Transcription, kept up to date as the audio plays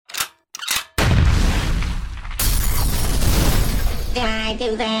Did I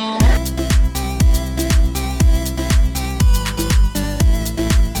do that?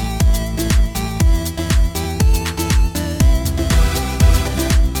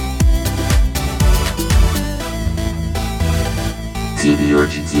 TV or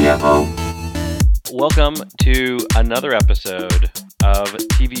GTFO. Welcome to another episode of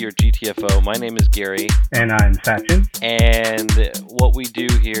TV or GTFO. My name is Gary. And I'm Sachin. And what we do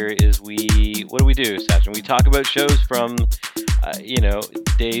here is what do we do, Sachin? We talk about shows from,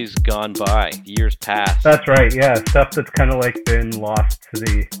 days gone by, years past. That's right, yeah. Stuff that's kind of like been lost to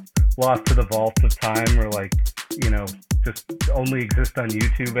the vaults of time, or just only exist on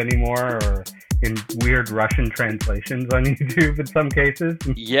YouTube anymore, or in weird Russian translations on YouTube in some cases.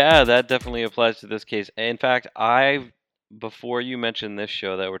 Yeah, that definitely applies to this case. In fact, before you mentioned this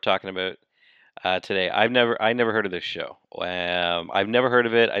show that we're talking about today, I never heard of this show. I've never heard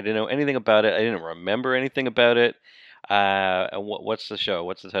of it. I didn't know anything about it. I didn't remember anything about it. What's the show?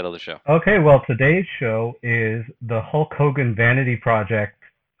 What's the title of the show? Okay, well, today's show is the Hulk Hogan Vanity Project,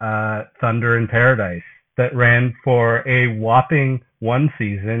 Thunder in Paradise, that ran for a whopping one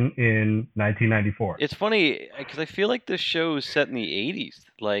season in 1994. It's funny because I feel like this show is set in the 80s.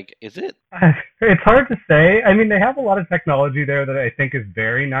 Like, is it? It's hard to say. I mean, they have a lot of technology there that I think is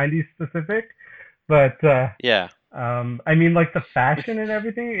very 90s specific, but yeah. I mean, like the fashion and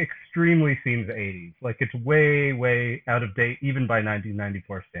everything extremely seems 80s. Like it's way, way out of date, even by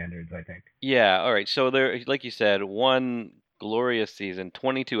 1994 standards, I think. Yeah. All right. So there, like you said, one glorious season,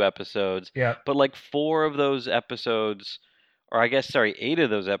 22 episodes. Yeah. But like 4 of those episodes, or I guess, sorry, 8 of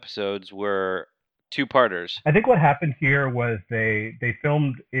those episodes were two-parters. I think what happened here was they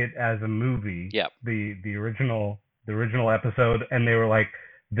filmed it as a movie. Yeah. The original episode, and they were like,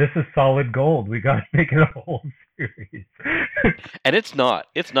 this is solid gold. We got to make it a whole series. And it's not.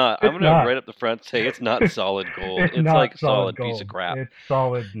 It's not. I'm going to right up the front say it's not solid gold. It's like a solid piece of crap. It's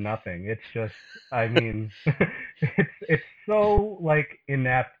solid nothing. It's just, I mean, it's so like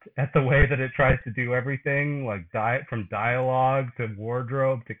inept at the way that it tries to do everything, like from dialogue to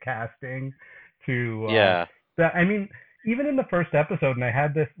wardrobe to casting to yeah. I mean, even in the first episode, and I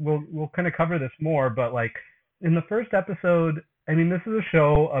had this. We'll kind of cover this more, but like in the first episode, I mean, this is a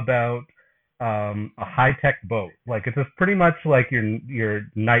show about a high-tech boat. Like it's pretty much like your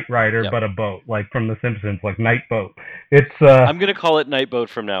Knight Rider, yep. but a boat, like from The Simpsons, like Night Boat. It's I'm gonna call it Night Boat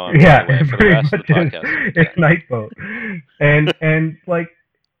from now on. Yeah, by the way, for the rest of the podcast. It's Night Boat, and like,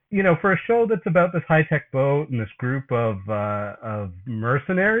 you know, for a show that's about this high-tech boat and this group of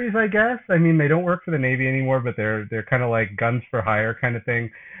mercenaries, I guess. I mean, they don't work for the Navy anymore, but they're kind of like guns for hire kind of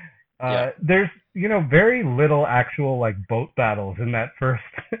thing. There's, very little actual like boat battles in that first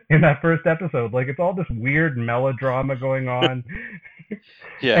episode. Like it's all this weird melodrama going on.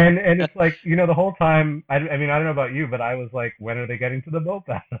 Yeah. And it's like, the whole time, I mean, I don't know about you, but I was like, when are they getting to the boat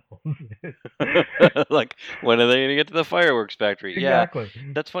battles? Like, when are they going to get to the fireworks factory? Exactly. Yeah,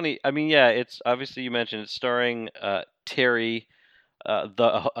 that's funny. I mean, yeah, it's obviously, you mentioned it's starring Terry,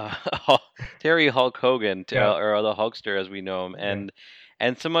 Terry Hulk Hogan, or the Hulkster as we know him,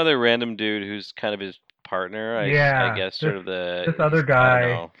 and some other random dude who's kind of his partner, I guess, sort of this other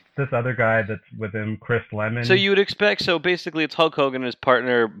guy that's with him, Chris Lemon. So you would expect, so basically it's Hulk Hogan and his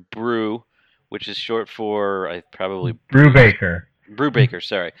partner, Brew, which is short for, probably... Brubaker. Brubaker,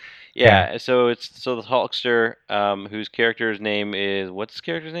 sorry. Yeah, so the Hulkster, whose character's name is, what's his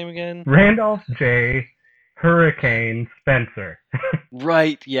character's name again? Randolph J. Hurricane Spencer.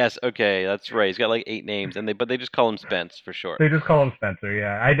 Right, yes, okay, that's right. He's got like 8 names, but they just call him Spence for short. They just call him Spencer,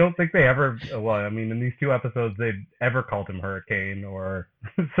 yeah. I don't think they ever, in these 2 episodes, they've ever called him Hurricane, or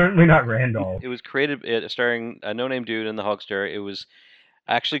certainly not Randolph. It was created, starring a no-name dude in the Hulkster. It was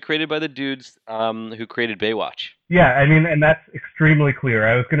actually created by the dudes who created Baywatch. Yeah, I mean, and that's extremely clear.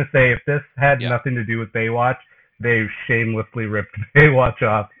 I was going to say, if this had nothing to do with Baywatch, they shamelessly ripped Baywatch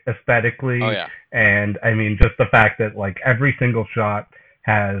off aesthetically. Oh, yeah. And I mean, just the fact that like every single shot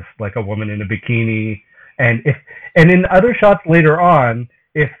has like a woman in a bikini, and in other shots later on,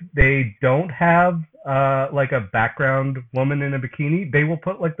 if they don't have like a background woman in a bikini, they will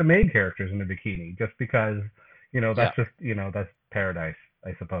put like the main characters in a bikini, just because that's just that's paradise,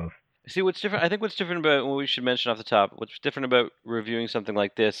 I suppose. See, what's different? I think what's different about what we should mention off the top. What's different about reviewing something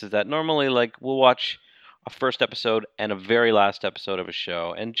like this is that normally, like, we'll watch a first episode and a very last episode of a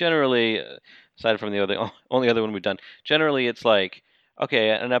show, and generally, aside from the only other one we've done, generally it's like, okay,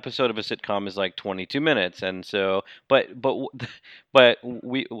 an episode of a sitcom is like 22 minutes, and so, but with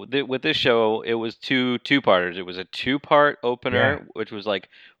this show, it was two-parters. It was a 2-part opener, which was like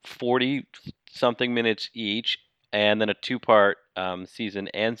 40 something minutes each, and then a 2-part season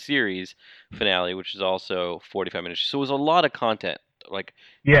and series finale, which is also 45 minutes. So it was a lot of content, like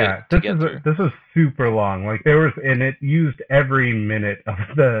Yeah, to get through. this was super long. Like there was, and it used every minute of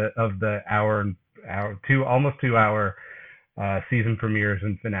the almost 2 hour season premieres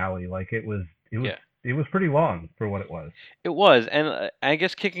and finale. Like Yeah. it was pretty long for what it was. It was, and I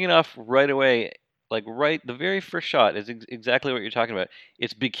guess kicking it off right away, like the very first shot is exactly what you're talking about.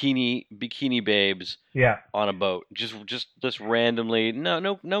 It's bikini babes Yeah, on a boat, just randomly.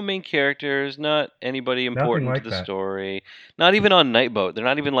 No main characters, not anybody nothing important to like the that. story. Not even on night boat. They're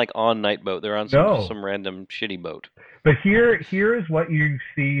not even like on night boat. They're on No, some random shitty boat. but here is what you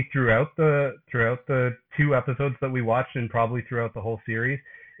see throughout the 2 episodes that we watched, and probably throughout the whole series,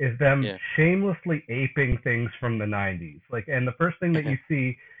 is them Yeah. shamelessly aping things from the 90s. Like, and the first thing that you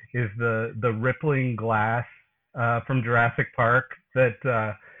see is the rippling glass from Jurassic Park that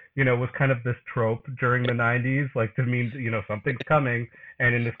was kind of this trope during the 90s, like to mean something's coming,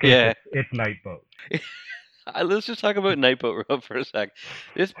 and in this case Yeah. it's night boat. Let's just talk about night boat for a sec.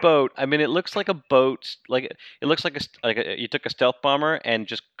 This boat, I mean, it looks like a boat. Like it looks like you took a stealth bomber and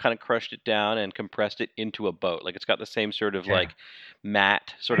just kind of crushed it down and compressed it into a boat. Like it's got the same sort of Yeah. like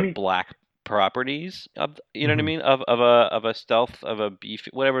matte, sort I of mean- black properties of you know what I Mhm. mean of a stealth of a beef,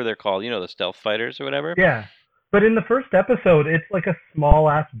 whatever they're called. The stealth fighters or whatever. Yeah, but in the first episode, it's like a small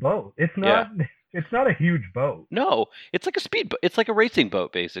ass boat. It's not. It's not a huge boat. No, it's like a speedboat. It's like a racing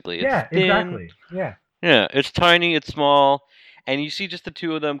boat, basically. It's Yeah, thin. exactly. Yeah. Yeah, it's tiny, it's small, and you see just the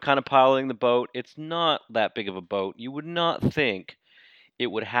two of them kind of piloting the boat. It's not that big of a boat. You would not think it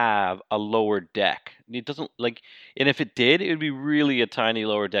would have a lower deck. It doesn't and if it did, it would be really a tiny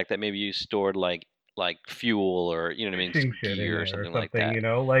lower deck that maybe you stored like fuel or you know what I mean, Fishing some shit in gear there or something or like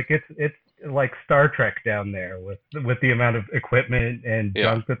that. like it's like Star Trek down there with the amount of equipment and Yeah.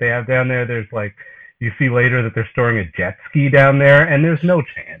 junk that they have down there. There's like you see later that they're storing a jet ski down there, and there's no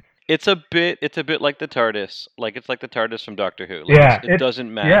chance. It's a bit like the TARDIS. Like it's like the TARDIS from Doctor Who. Like Yeah, it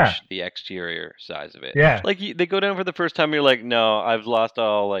doesn't match the exterior size of it. Yeah. Like they go down for the first time, you're like, no, I've lost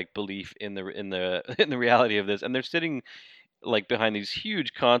all like belief in the in the reality of this. And they're sitting like behind these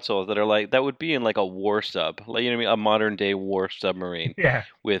huge consoles that are like that would be in like a war sub, like you know what I mean, a modern day war submarine Yeah.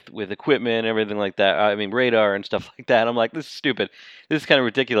 with equipment and everything like that. I mean radar and stuff like that. I'm like, this is stupid. This is kind of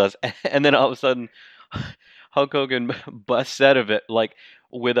ridiculous. And then all of a sudden, Hulk Hogan busts out of it like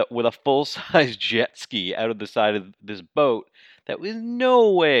with a full size jet ski out of the side of this boat that was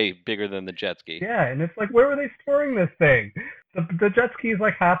no way bigger than the jet ski. Yeah, and it's like, where were they storing this thing? The jet ski is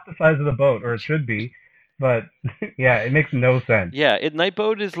like half the size of the boat, or it should be. But yeah, it makes no sense. Yeah, Night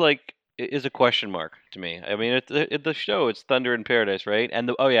Boat is a question mark to me. I mean, the show it's Thunder in Paradise, right? And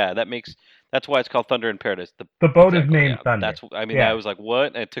that's why it's called Thunder in Paradise. The boat is Exactly, named yeah. Thunder. I was like,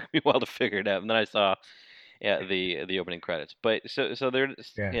 what? And it took me a while to figure it out, and then I saw the opening credits. But so they're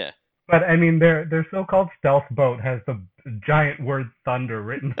yeah. But I mean, their so-called stealth boat has the giant word "thunder"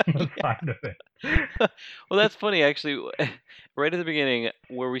 written on the side of it. Well, that's funny actually. Right at the beginning,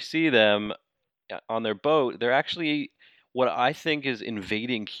 where we see them on their boat, they're actually what I think is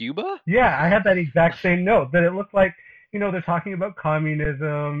invading Cuba. Yeah, I had that exact same note that it looked like they're talking about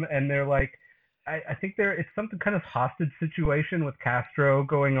communism, and they're like, I think it's something kind of hostage situation with Castro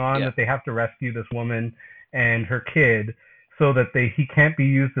going on, that they have to rescue this woman and her kid so that he can't be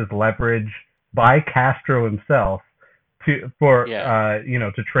used as leverage by Castro himself to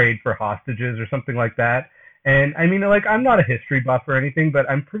trade for hostages or something like that. And I mean, like, I'm not a history buff or anything, but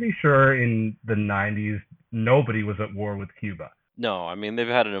I'm pretty sure in the 90s nobody was at war with Cuba. No, I mean they've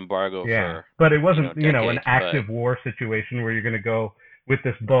had an embargo for. But it wasn't an decades, active war situation where you're going to go with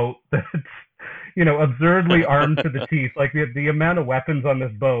this boat that's absurdly armed to the teeth. Like the amount of weapons on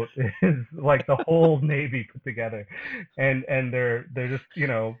this boat is like the whole Navy put together, and they're just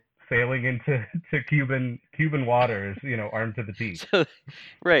sailing into Cuban waters, armed to the teeth. So,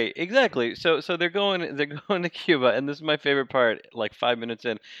 right, exactly. So they're going to Cuba, and this is my favorite part. Like 5 minutes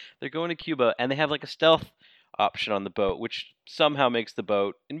in, they're going to Cuba, and they have like a stealth option on the boat, which somehow makes the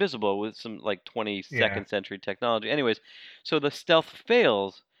boat invisible with some like 22nd century technology. Anyways, so the stealth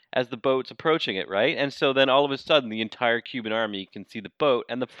fails as the boat's approaching it, right? And so then all of a sudden, the entire Cuban army can see the boat.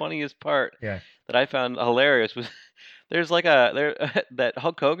 And the funniest part that I found hilarious was there's like that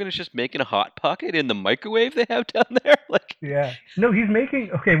Hulk Hogan is just making a hot pocket in the microwave they have down there. Like, no, he's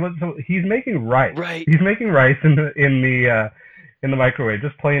making he's making rice. Right. He's making rice in the microwave,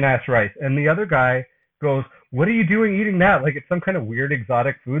 just plain ass rice. And the other guy goes, "What are you doing eating that? Like it's some kind of weird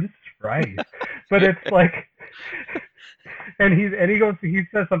exotic food? It's rice." But it's like And he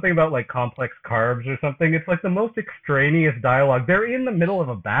says something about like complex carbs or something. It's like the most extraneous dialogue. They're in the middle of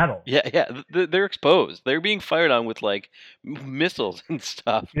a battle. Yeah. They're exposed. They're being fired on with like missiles and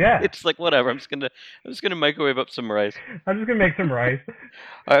stuff. Yeah. It's like whatever. I'm just gonna microwave up some rice. I'm just gonna make some rice.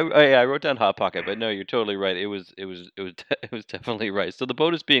 I wrote down Hot Pocket, but no, you're totally right. It was definitely rice. So the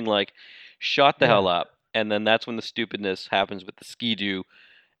boat is being like shot the hell up, and then that's when the stupidness happens with the Ski-Doo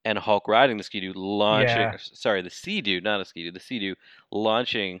and Hulk riding the Ski-Doo launching. Yeah. Sorry, the Sea-Doo, not a Ski-Doo. The Sea-Doo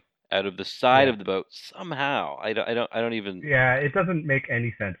launching out of the side of the boat somehow. I don't even. Yeah, it doesn't make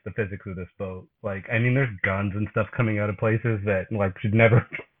any sense, the physics of this boat. Like, I mean, there's guns and stuff coming out of places that like should never.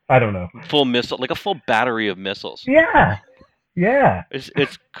 I don't know. Full missile, like a full battery of missiles. Yeah.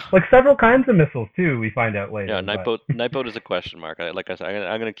 It's like several kinds of missiles too. We find out later. Yeah, Nightboat is a question mark. Like I said,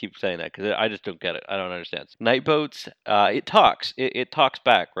 I'm going to keep saying that because I just don't get it. I don't understand. Nightboats, it talks. It talks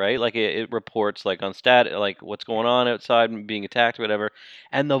back, right? Like it reports like on like what's going on outside and being attacked or whatever.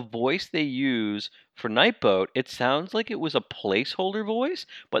 And the voice they use for Nightboat, it sounds like it was a placeholder voice,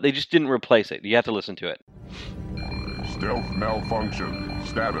 but they just didn't replace it. You have to listen to it. Stealth malfunction.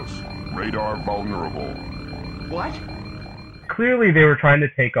 Status: radar vulnerable. What? Clearly they were trying to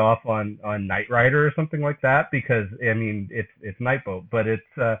take off on Knight Rider or something like that, because I mean it's Nightboat, but it's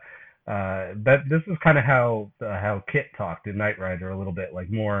but this is kind of how Kit talked in Knight Rider a little bit, like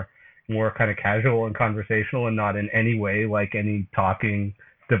more kind of casual and conversational, and not in any way like any talking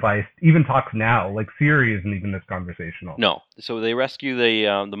device even talks now. Like Siri isn't even this conversational. No. So they rescue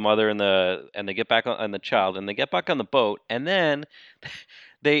the mother and they get back on the child, and they get back on the boat, and then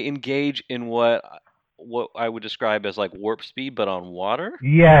they engage in what I would describe as like warp speed, but on water.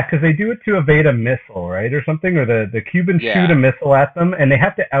 Yeah, because they do it to evade a missile, right, or something, or the Cubans shoot a missile at them, and they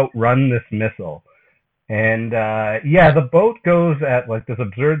have to outrun this missile. And the boat goes at like this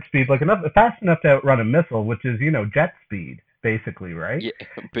absurd speed, like fast enough to outrun a missile, which is jet speed, basically, right? Yeah,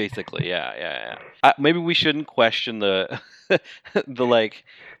 basically, yeah. Maybe we shouldn't question the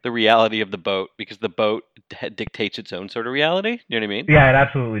the reality of the boat, because the boat dictates its own sort of reality. You know what I mean? Yeah, it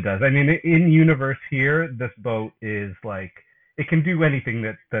absolutely does. I mean, in universe here, this boat is like it can do anything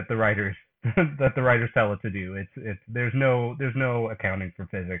that the writers tell it to do. It's there's no accounting for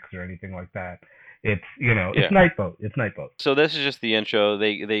physics or anything like that. It's it's Nightboat. It's Nightboat. So this is just the intro.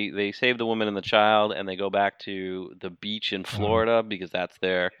 They save the woman and the child, and they go back to the beach in Florida because that's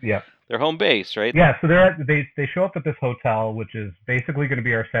their home base, right? Yeah. So they show up at this hotel, which is basically going to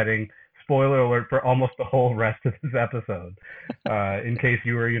be our setting. Spoiler alert for almost the whole rest of this episode, in case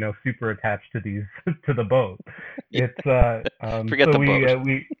you were super attached to the boat. It's forget the boat.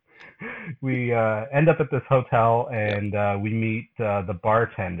 We end up at this hotel, and we meet the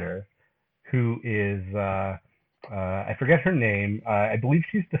bartender, who is I forget her name. I believe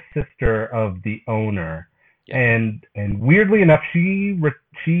she's the sister of the owner, and weirdly enough, she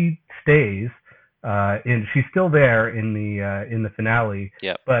stays. And she's still there in the finale.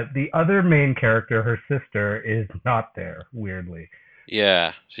 Yeah. But the other main character, her sister, is not there. Weirdly.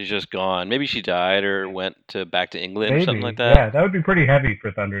 Yeah, she's just gone. Maybe she died or went back to England or something like that. Yeah, that would be pretty heavy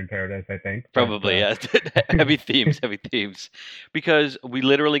for Thunder in Paradise, I think. Probably, yeah. Heavy themes. Because we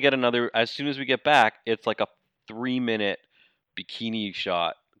literally get another, as soon as we get back, it's like a 3-minute bikini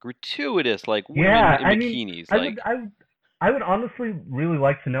shot. Gratuitous, like women in bikinis. I would honestly really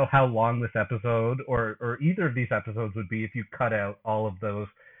like to know how long this episode or either of these episodes would be if you cut out all of those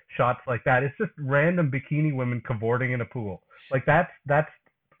shots like that. It's just random bikini women cavorting in a pool. Like that's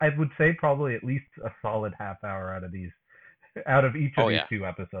I would say probably at least a solid half hour out of each of these two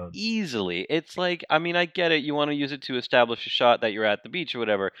episodes. Easily. It's like, I mean, I get it. You want to use it to establish a shot that you're at the beach or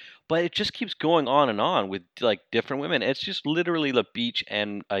whatever, but it just keeps going on and on with like different women. It's just literally the beach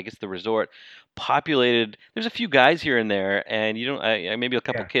and I guess the resort populated. There's a few guys here and there, and you don't maybe a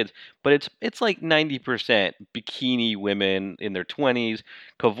couple kids, but it's like 90% bikini women in their 20s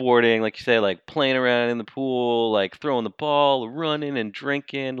cavorting, like you say, like playing around in the pool, like throwing the ball, running and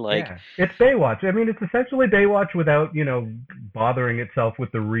drinking. Like it's Baywatch. I mean, it's essentially Baywatch without bothering itself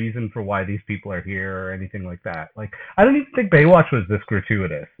with the reason for why these people are here or anything like that. Like I don't even think Baywatch was this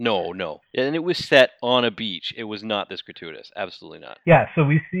gratuitous. No, and it was set on a beach. It was not this gratuitous. Absolutely not. Yeah, so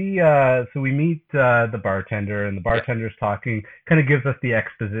we see, we meet the bartender, and the bartender's talking, kind of gives us the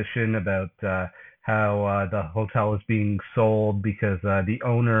exposition about how the hotel is being sold because the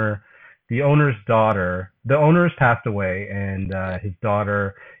owner's daughter, the owner has passed away, and his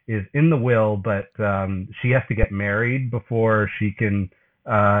daughter is in the will, but she has to get married before she can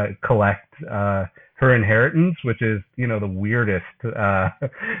collect her inheritance, which is the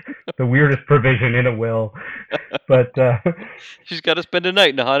weirdest provision in a will. But she's got to spend a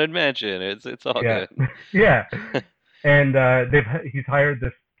night in a haunted mansion. It's all good. Yeah. And he's hired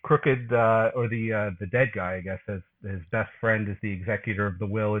this crooked or the dead guy, I guess, as his best friend is the executor of the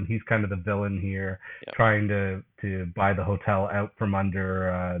will, and he's kind of the villain here, Yep. trying to buy the hotel out from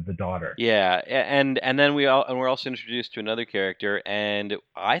under the daughter. Yeah, and then we're also introduced to another character, and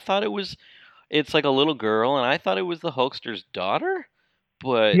I thought it's like a little girl, and I thought it was the Hulkster's daughter,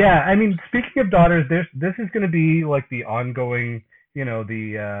 but Yeah, I mean, speaking of daughters, this is going to be like the ongoing,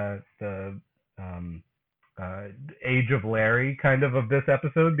 the um, uh, Age of Larry kind of this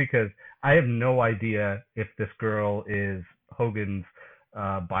episode, because I have no idea if this girl is Hogan's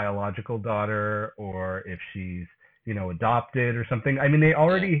biological daughter or if she's adopted or something. I mean, they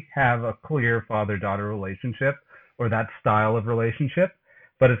already have a clear father-daughter relationship or that style of relationship,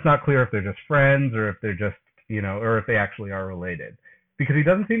 but it's not clear if they're just friends or if they're just or if they actually are related. Because he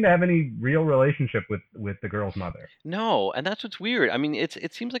doesn't seem to have any real relationship with the girl's mother. no, and that's what's weird. I mean,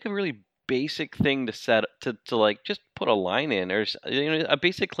 it seems like a really basic thing to set to like just put a line in, or a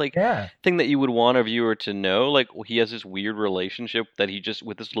basic like Yeah. thing that you would want a viewer to know. Like he has this weird relationship that he just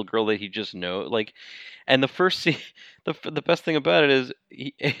with this little girl that he just know like, and the first scene, the best thing about it is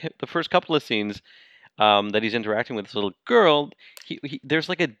the first couple of scenes that he's interacting with this little girl, there's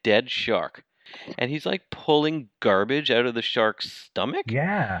like a dead shark, and he's like pulling garbage out of the shark's stomach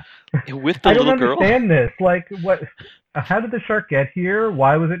Yeah. with the I don't little girl. understand this. Like, what? How did the shark get here?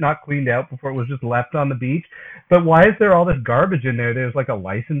 Why was it not cleaned out before it was just left on the beach? But why is there all this garbage in there? There's like a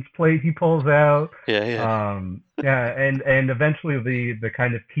license plate he pulls out. Yeah. And eventually the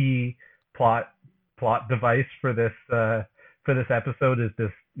kind of key plot device for this episode is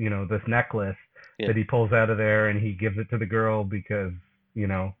this necklace Yeah. that he pulls out of there, and he gives it to the girl because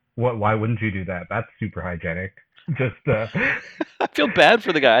why wouldn't you do that? That's super hygienic. Just I feel bad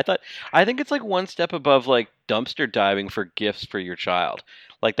for the guy. I think it's like one step above like dumpster diving for gifts for your child.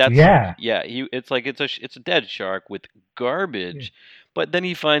 Like that's Yeah. it's like it's a dead shark with garbage, but then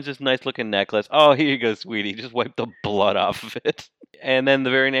he finds this nice looking necklace. Oh, here you go, sweetie. Just wipe the blood off of it. And then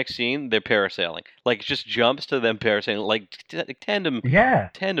the very next scene, they're parasailing. Like it just jumps to them parasailing, like tandem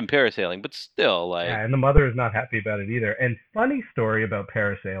parasailing, but still like Yeah, and the mother is not happy about it either. And funny story about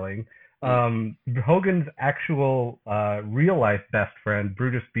parasailing. Hogan's actual real life best friend,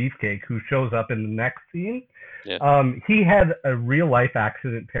 Brutus Beefcake, who shows up in the next scene, he had a real life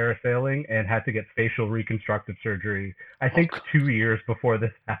accident parasailing and had to get facial reconstructive surgery. I think 2 years before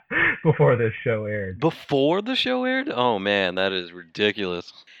this show aired. Before the show aired? Oh man, that is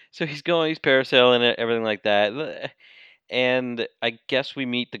ridiculous. So he's parasailing it, everything like that, and I guess we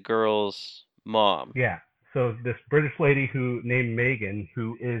meet the girl's mom. Yeah. So this British lady named Megan,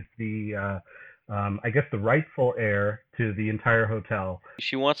 who is the, I guess the rightful heir to the entire hotel.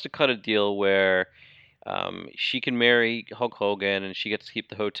 She wants to cut a deal where she can marry Hulk Hogan and she gets to keep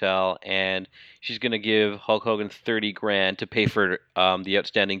the hotel, and she's going to give Hulk Hogan $30,000 to pay for the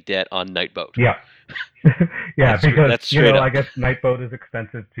outstanding debt on Nightboat. Yeah. Yeah, because that's straight up. I guess Nightboat is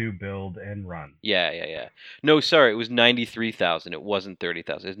expensive to build and run. Yeah. No, sorry, it was 93,000. It wasn't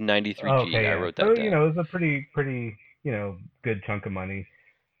 30,000. It was 93 G. Okay, I wrote that down. So it was a pretty good chunk of money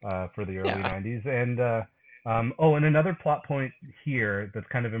for the early 90s. And and another plot point here that's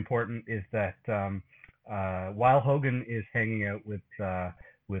kind of important is that while Hogan is hanging out with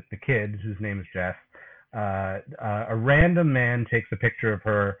the kid, whose name is Jess, a random man takes a picture of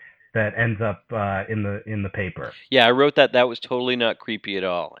her that ends up in the paper. Yeah, I wrote that was totally not creepy at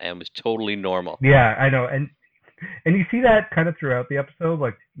all and was totally normal. Yeah, I know. And you see that kind of throughout the episode,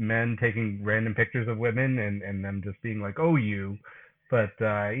 like men taking random pictures of women and them just being like, "Oh, you." But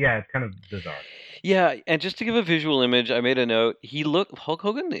it's kind of bizarre. Yeah, and just to give a visual image, I made a note. Hulk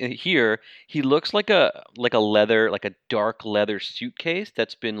Hogan here. He looks like a dark leather suitcase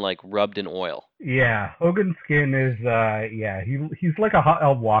that's been like rubbed in oil. Yeah, Hogan's skin is he's like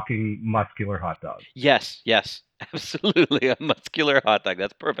a walking muscular hot dog. Yes, absolutely, a muscular hot dog.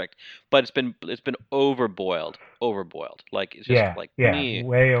 That's perfect. But it's been overboiled. Like it's just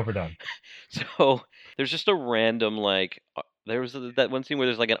way overdone. So there's just a random like. There was that one scene where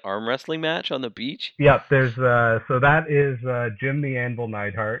there's like an arm wrestling match on the beach. Yeah, there's so that is Jim the Anvil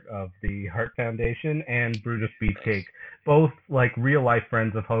Neidhart of the Hart Foundation and Brutus Beefcake, both like real life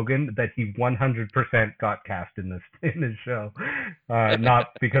friends of Hogan that he 100% got cast in this show, not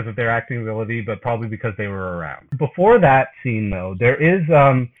because of their acting ability, but probably because they were around. Before that scene, though, there is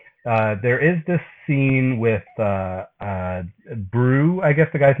this scene with Brew, I guess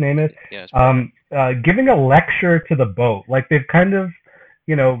the guy's name is. Yes. Giving a lecture to the boat. Like they've kind of,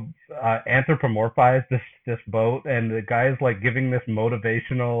 anthropomorphized this boat, and the guy's like giving this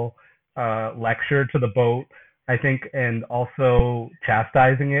motivational lecture to the boat, I think, and also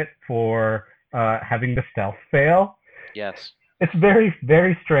chastising it for having the stealth fail. Yes. It's very,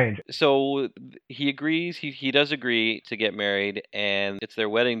 very strange. So he agrees. He does agree to get married, and it's their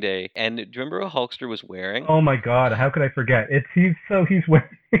wedding day. And do you remember what Hulkster was wearing? Oh my God, how could I forget? He's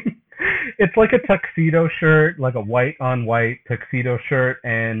wearing it's like a tuxedo shirt, like a white on white tuxedo shirt,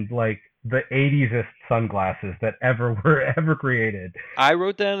 and like the 80s sunglasses that were ever created. I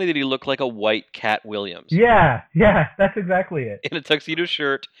wrote down that he looked like a white Cat Williams. Yeah, that's exactly it. In a tuxedo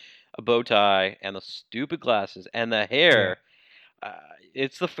shirt, a bow tie, and the stupid glasses and the hair.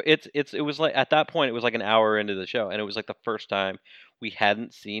 It was like at that point it was like an hour into the show, and it was like the first time we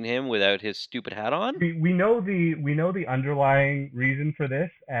hadn't seen him without his stupid hat on. We know the underlying reason for this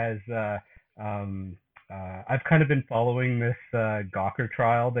as I've kind of been following this Gawker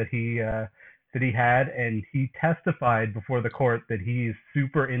trial that he had, and he testified before the court that he's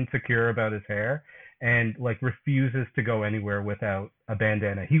super insecure about his hair and like refuses to go anywhere without a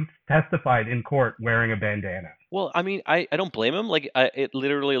bandana. He testified in court wearing a bandana. Well, I mean, I don't blame him. Like, it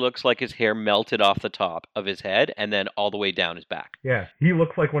literally looks like his hair melted off the top of his head and then all the way down his back. Yeah, he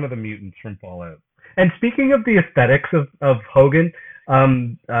looks like one of the mutants from Fallout. And speaking of the aesthetics of Hogan,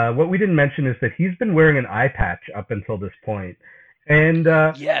 what we didn't mention is that he's been wearing an eye patch up until this point. And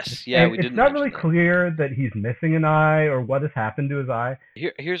yes, yeah, and we it's didn't. not really that. Clear that he's missing an eye or what has happened to his eye.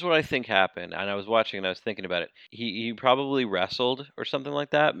 Here's what I think happened, and I was watching and I was thinking about it. He probably wrestled or something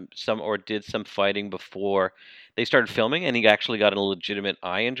like that, or did some fighting before they started filming, and he actually got a legitimate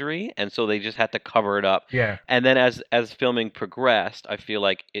eye injury, and so they just had to cover it up. Yeah. And then as filming progressed, I feel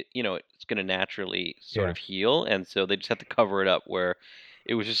like it's going to naturally sort of heal, and so they just had to cover it up where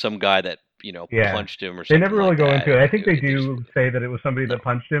it was just some guy that punched him or something. They never really like go that. into it. I think they do say that it was somebody that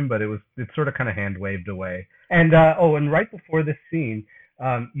punched him, but it's sort of kind of hand waved away. And and right before this scene,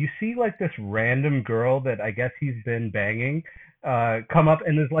 you see like this random girl that I guess he's been banging, come up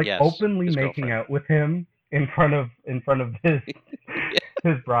and is like openly making out with him in front of his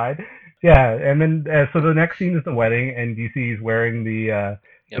his bride. Yeah, and then so the next scene is the wedding, and you see he's wearing the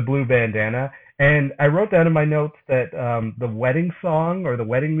blue bandana. And I wrote down in my notes that the wedding song or the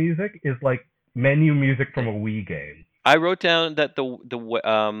wedding music is like menu music from a Wii game. I wrote down that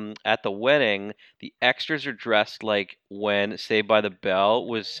at the wedding, the extras are dressed like when Saved by the Bell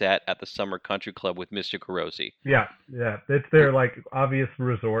was set at the Summer Country Club with Mr. Carosi. Yeah, it's their like obvious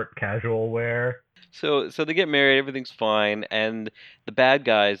resort casual wear. So they get married, everything's fine, and the bad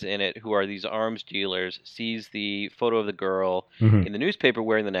guys in it, who are these arms dealers, sees the photo of the girl in the newspaper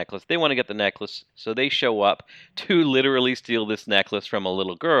wearing the necklace. They want to get the necklace, so they show up to literally steal this necklace from a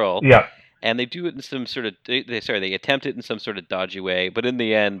little girl. Yeah. And they do it in some sort of they attempt it in some sort of dodgy way, but in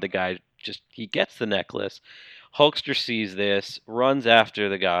the end the guy he gets the necklace. Hulkster sees this, runs after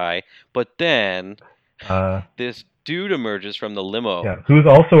the guy, but then this dude emerges from the limo. Yeah, who's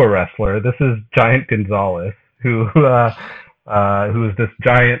also a wrestler. This is Giant Gonzalez, who is this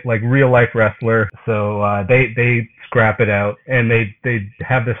giant, like, real-life wrestler. So they scrap it out, and they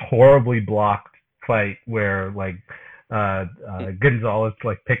have this horribly blocked fight where, like, Gonzalez,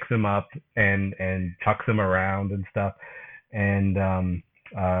 like, picks him up and chucks him around and stuff. And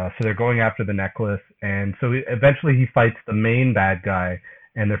so they're going after the necklace, and so eventually he fights the main bad guy,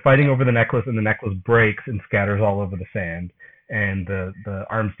 and they're fighting over the necklace, and the necklace breaks and scatters all over the sand, and the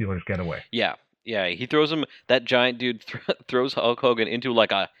arms dealers get away. Yeah, he throws him. That giant dude throws Hulk Hogan into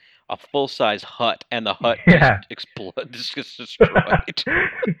like a full-size hut, and the hut just explodes, just gets destroyed.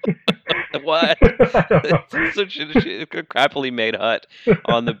 What? It's such a crappily made hut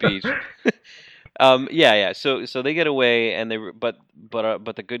on the beach. So they get away, and but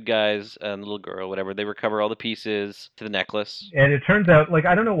the good guys and the little girl, whatever, they recover all the pieces to the necklace. And it turns out, like,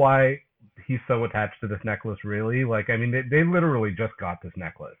 I don't know why he's so attached to this necklace, really. Like, I mean, they literally just got this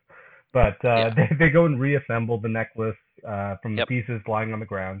necklace, but they go and reassemble the necklace from the pieces lying on the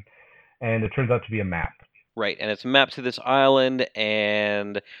ground, and it turns out to be a map. Right, and it's mapped to this island,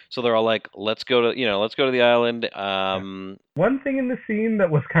 and so they're all like, "Let's go to the island." One thing in the scene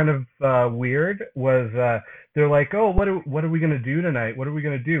that was kind of weird was they're like, "Oh, what are we gonna do tonight? What are we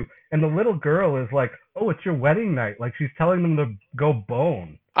gonna do?" And the little girl is like, "Oh, it's your wedding night!" Like she's telling them to go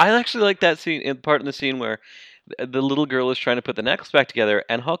bone. I actually like that scene, part in the scene where the little girl is trying to put the necklace back together,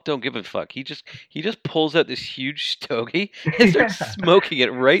 and Hulk don't give a fuck. He just pulls out this huge stogie and starts smoking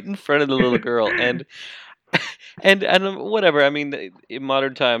it right in front of the little girl, and whatever. I mean, in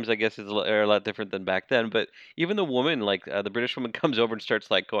modern times, I guess are a lot different than back then. But even the woman, like the British woman, comes over and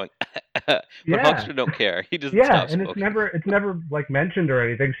starts like going, but Hulkster don't care. He doesn't stop smoking. And it's never like mentioned or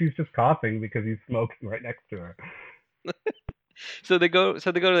anything. She's just coughing because he's smoking right next to her. So they go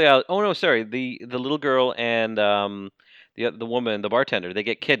to the island. Oh no, sorry. The little girl and the woman, the bartender, they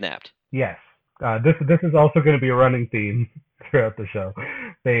get kidnapped. Yes. This is also going to be a running theme throughout the show.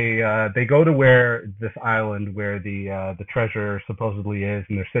 They go to where this island where the treasure supposedly is,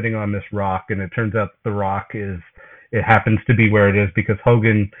 and they're sitting on this rock, and it turns out the rock it happens to be where it is because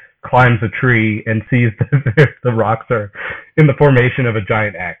Hogan climbs a tree and sees that the rocks are in the formation of a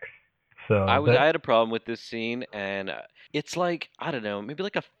giant X. So I had a problem with this scene, and it's like, I don't know, maybe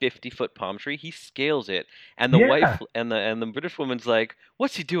like a 50-foot palm tree. He scales it, and the wife and the British woman's like,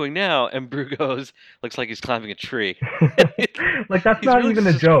 "What's he doing now?" And Brew goes, "Looks like he's climbing a tree." like that's He's not really even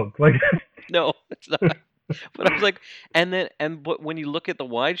a just- joke. Like No, it's not. But I was like, but when you look at the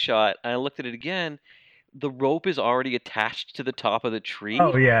wide shot, and I looked at it again, the rope is already attached to the top of the tree.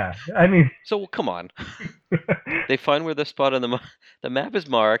 oh yeah, I mean, So come on. They find where the spot on the map is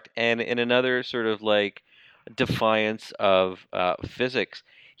marked, and in another sort of like defiance of physics,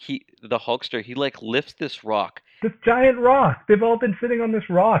 the Hulkster, he like lifts this rock. this giant rock. They've all been sitting on this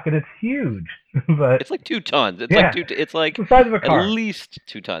rock, and it's huge. But It's like 2 tons. It's Yeah. like it's like it's the size of a car. at least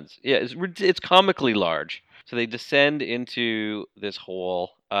 2 tons. Yeah, it's comically large. So they descend into this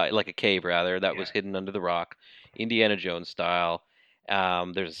hole, like a cave rather, that was hidden under the rock, Indiana Jones style.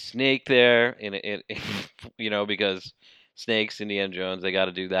 There's a snake there, because snakes, Indiana Jones, they got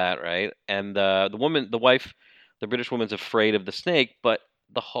to do that, right? And the wife, the British woman's afraid of the snake, but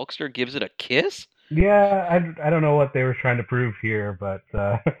the Hulkster gives it a kiss. Yeah, I don't know what they were trying to prove here, but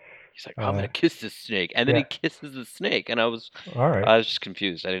He's like, "I'm gonna kiss this snake," and then he kisses the snake, and I was all right. just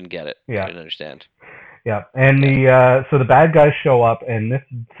confused. I didn't get it. Yeah. I didn't understand. Yeah, and so the bad guys show up, and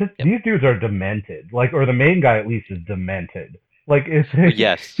these dudes are demented. Like, or the main guy at least is demented. Like,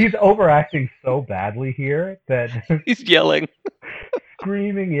 Yes. he's overacting so badly here that He's yelling.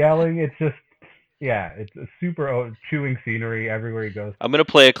 screaming, yelling. It's just, it's a super chewing scenery everywhere he goes. I'm gonna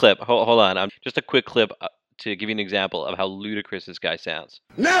play a clip. Hold on. Just a quick clip to give you an example of how ludicrous this guy sounds.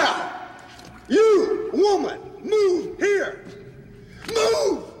 Now, you, woman, move here.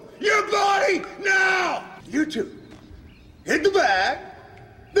 Move your body now. You two, hit the bag,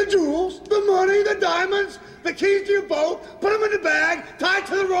 the jewels, the money, the diamonds, the keys to your boat, put them in the bag, tie it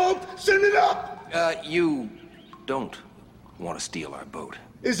to the rope, send it up. You don't want to steal our boat.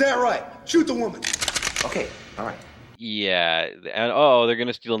 Is that right? Shoot the woman. Okay, all right. Yeah, and they're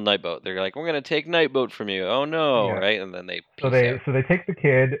gonna steal Nightboat. They're like, "We're gonna take Nightboat from you." Oh no, Yeah. right? And then they So peace out. they take the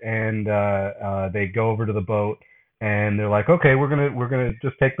kid and they go over to the boat, and they're like, okay, we're gonna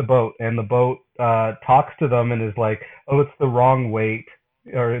just take the boat, and the boat talks to them and is like, oh, it's the wrong weight,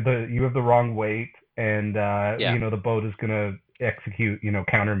 or you have the wrong weight, and the boat is gonna execute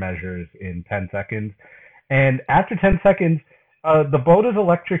countermeasures in 10 seconds, and after 10 seconds, the boat is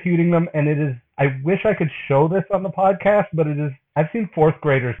electrocuting them, and it is. I wish I could show this on the podcast, but it is. I've seen 4th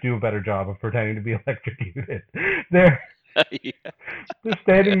graders do a better job of pretending to be electrocuted. They're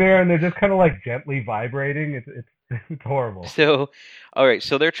standing there and they're just kind of like gently vibrating. It's horrible. So, all right.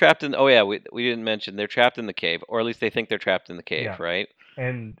 So they're trapped in. Oh yeah, we didn't mention they're trapped in the cave, or at least they think they're trapped in the cave, Yeah. right?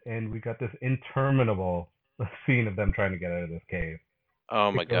 And we got this interminable scene of them trying to get out of this cave.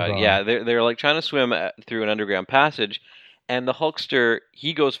 Oh my It goes god, on. yeah, they're like trying to swim through an underground passage, and the Hulkster,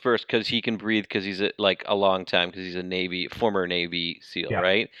 he goes first because he can breathe because he's a long time because he's a former Navy SEAL, Yeah.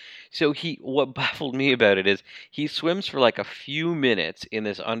 right? So what baffled me about it is he swims for like a few minutes in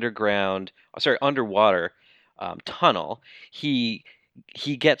this underwater tunnel. He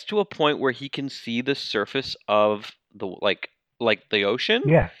gets to a point where he can see the surface of the like the ocean,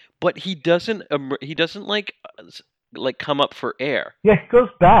 Yeah. but he doesn't like come up for air. Yeah, he goes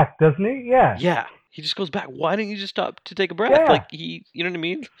back, doesn't he? Yeah. Yeah, he just goes back. Why didn't you just stop to take a breath? Yeah. Like you know what I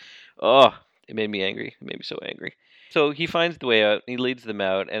mean? Oh, it made me angry. It made me so angry. So he finds the way out. He leads them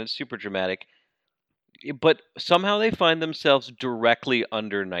out, and it's super dramatic. But somehow they find themselves directly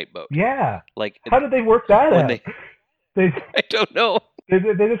under Nightboat. Yeah. Like How did they work that when out? they, They I don't know. They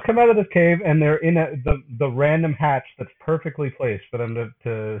just come out of this cave and they're in the random hatch that's perfectly placed for them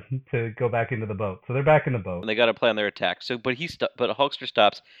to go back into the boat. So they're back in the boat. And they got to plan their attack. So, but Hulkster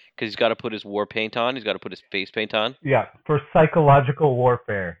stops because he's got to put his war paint on. He's got to put his face paint on. Yeah, for psychological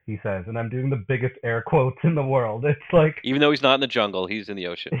warfare, he says, and I'm doing the biggest air quotes in the world. It's like Even though he's not in the jungle, he's in the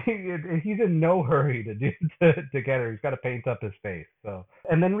ocean. he's in no hurry to get her. He's got to paint up his face. So,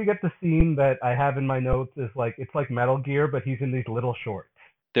 and then we get the scene that I have in my notes is like it's like Metal Gear, but he's in these little shorts.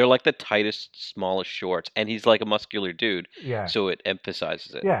 They're like the tightest, smallest shorts, and he's like a muscular dude, Yeah. so it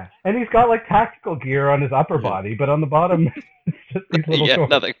emphasizes it. Yeah, and he's got like tactical gear on his upper body, but on the bottom, it's just these little Yeah, shorts.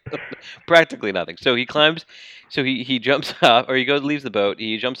 nothing, practically nothing. So he climbs, so he jumps up, or leaves the boat.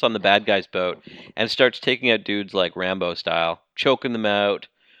 He jumps on the bad guy's boat and starts taking out dudes like Rambo style, choking them out,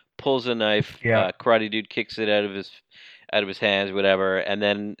 pulls a knife. Yeah. Karate dude kicks it out out of his hands, whatever. And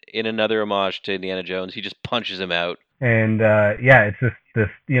then in another homage to Indiana Jones, he just punches him out. And yeah, it's just this,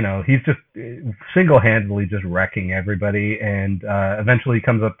 he's just single-handedly just wrecking everybody, and eventually he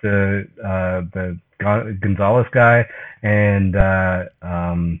comes up to the Gonzalez guy, and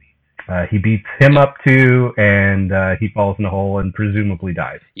he beats him up too, and he falls in a hole and presumably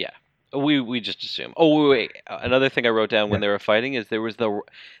dies. Yeah. We just assume. Oh, wait. Another thing I wrote down when they were fighting is there was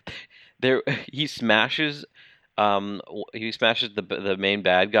he smashes the main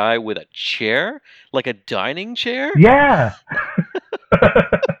bad guy with a chair, like a dining chair. Yeah.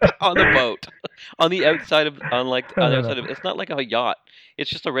 On the boat, on the outside of it's not like a yacht. It's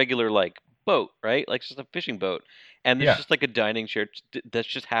just a regular like boat, right? Like it's just a fishing boat, and there's just like a dining chair that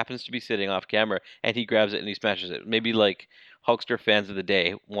just happens to be sitting off camera, and he grabs it and he smashes it. Maybe like Hulkster fans of the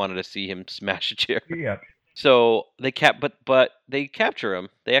day wanted to see him smash a chair. Yeah. So they but they capture him.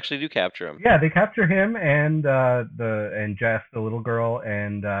 They actually do capture him. Yeah, they capture him and Jess, the little girl,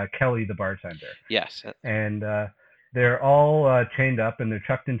 and Kelly, the bartender. Yes. And they're all chained up and they're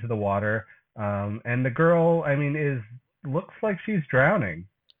chucked into the water. And the girl, I mean, looks like she's drowning.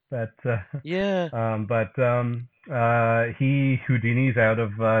 But yeah. He Houdini's out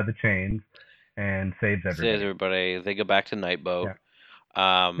of the chains and saves everybody. Saves everybody. They go back to Nightboat. Yeah.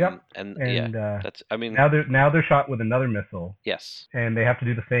 And that's. I mean, now they're shot with another missile. Yes. And they have to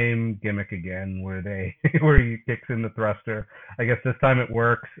do the same gimmick again, where where he kicks in the thruster. I guess this time it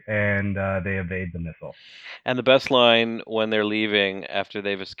works, and they evade the missile. And the best line when they're leaving after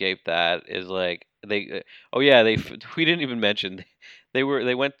they've escaped that is like we didn't even mention they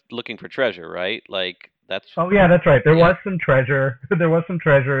went looking for treasure, right? Like. Oh yeah, that's right. There was some treasure. There was some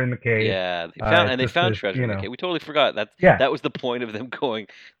treasure in the cave. Yeah, they found treasure in the cave. We totally forgot that. That was the point of them going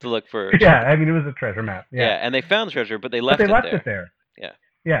to look for. Yeah, I mean it was a treasure map. Yeah, and they found the treasure, but they left it there. Yeah.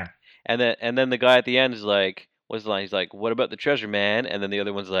 Yeah. And then the guy at the end is like, what's the line? He's like, "What about the treasure, man?" And then the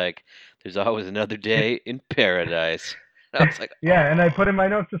other one's like, "There's always another day in paradise." I was like, yeah, and I put in my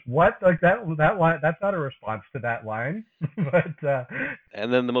notes just what like that line. That's not a response to that line, but.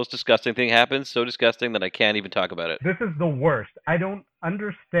 And then the most disgusting thing happens. So disgusting that I can't even talk about it. This is the worst. I don't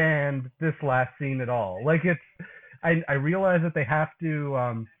understand this last scene at all. Like I realize that they have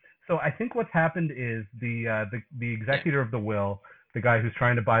to. So I think what's happened is the executor of the will, the guy who's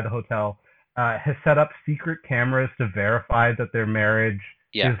trying to buy the hotel, has set up secret cameras to verify that their marriage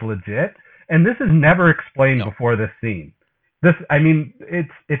is legit, and this is never explained before this scene.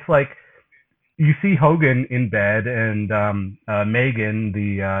 It's like you see Hogan in bed and Megan,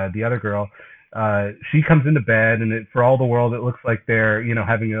 the other girl, she comes into bed and for all the world it looks like they're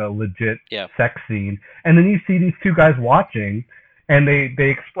having a legit sex scene, and then you see these two guys watching, and they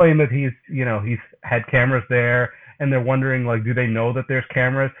explain that he's had cameras there, and they're wondering like, do they know that there's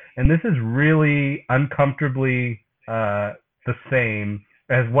cameras? And this is really uncomfortably the same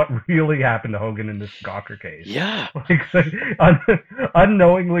as what really happened to Hogan in this Gawker case. Yeah. Like, so,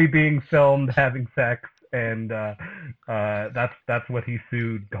 unknowingly being filmed having sex, and that's what he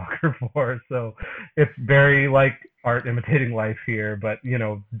sued Gawker for. So it's very like art imitating life here, but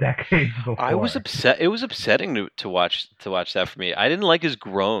decades before. I was upset. It was upsetting to watch that for me. I didn't like his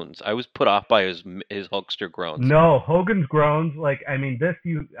groans. I was put off by his Hulkster groans. No, Hogan's groans. Like, I mean,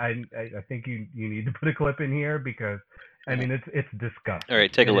 I think you need to put a clip in here because. I mean, it's disgusting. All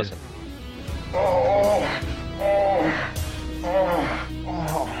right, take a listen.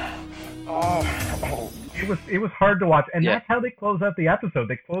 It was hard to watch, and that's how they close out the episode.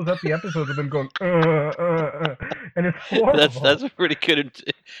 They close out the episode with them going, and it's horrible. That's a pretty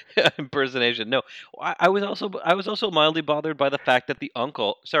good impersonation. No, I was also mildly bothered by the fact that the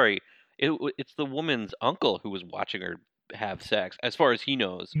uncle. Sorry, it's the woman's uncle who was watching her have sex, as far as he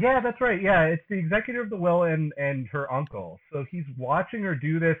knows. Yeah, that's right. Yeah, it's the executor of the will and her uncle. So he's watching her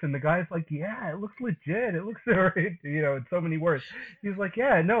do this, and the guy's like, "Yeah, it looks legit. It looks, in so many words." He's like,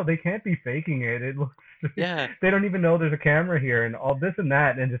 "Yeah, no, they can't be faking it. It looks. Yeah. They don't even know there's a camera here, and all this and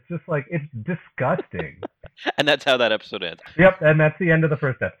that, and it's just like it's disgusting." And that's how that episode ends. Yep, and that's the end of the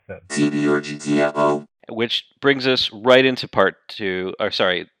first episode. TV or GTFO. Which brings us right into part two of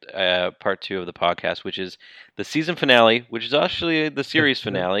the podcast, which is the season finale, which is actually the series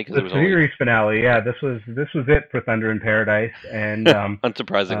finale. The series finale, yeah. This was it for Thunder in Paradise, and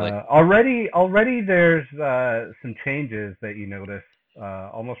unsurprisingly, already there's some changes that you notice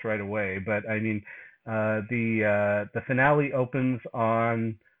almost right away. But I mean, the finale opens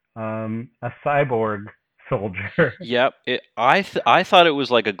on a cyborg soldier. Yep. I thought it was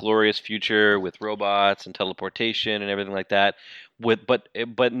like a glorious future with robots and teleportation and everything like that.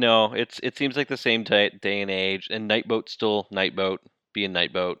 But no, it seems like the same day and age, and Nightboat's still Nightboat. be in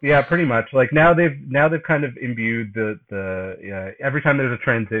Nightboat. Yeah, pretty much. Like now they've kind of imbued the every time there's a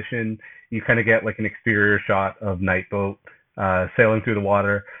transition, you kind of get like an exterior shot of Nightboat sailing through the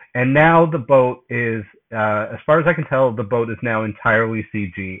water, and now the boat is, as far as I can tell, the boat is now entirely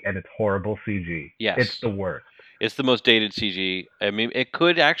CG, and it's horrible CG. Yes. It's the worst. It's the most dated CG. I mean, it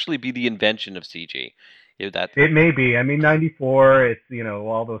could actually be the invention of CG. It may be. I mean, 94, it's,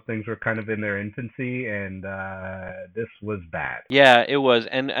 all those things were kind of in their infancy, and this was bad. Yeah, it was.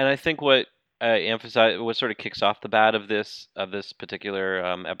 And I think what what sort of kicks off the bat of this particular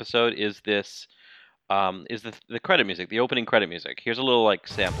episode is this is the credit music, the opening credit music. Here's a little like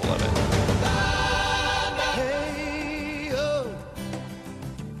sample of it. Hey, oh,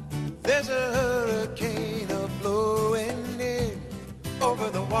 there's a hurricane blowing in over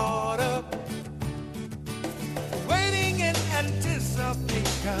the water, waiting in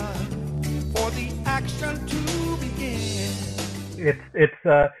anticipation for the action to begin.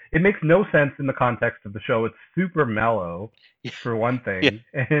 It makes no sense in the context of the show. It's super mellow, for one thing,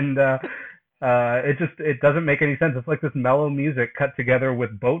 and it doesn't make any sense. It's like this mellow music cut together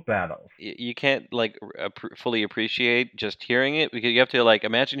with boat battles. You can't like fully appreciate just hearing it, because you have to like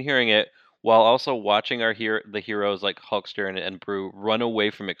imagine hearing it while also watching the heroes like Hulkster and Broo run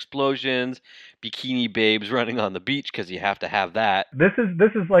away from explosions, bikini babes running on the beach, because you have to have that. This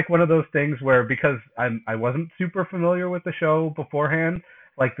is like one of those things where, because I wasn't super familiar with the show beforehand,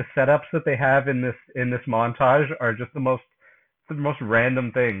 like the setups that they have in this montage are just the most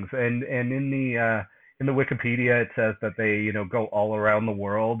random things. And in the Wikipedia, it says that they go all around the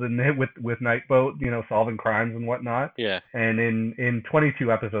world and with Nightboat, solving crimes and whatnot. Yeah. And in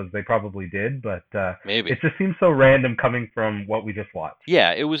 22 episodes they probably did, but maybe it just seems so random coming from what we just watched.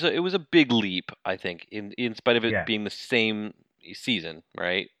 Yeah, it was a big leap, I think, in spite of it being the same season,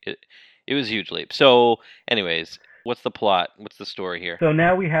 right? It was a huge leap. So, anyways, what's the plot? What's the story here? So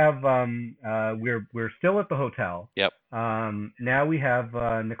now we have we're still at the hotel. Yep. Now we have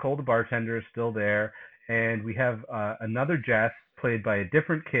Nicole the bartender is still there, and we have another Jess played by a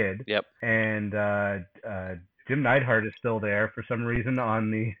different kid. Yep. And Jim Neidhart is still there for some reason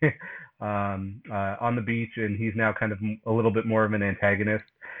on the on the beach, and he's now kind of a little bit more of an antagonist.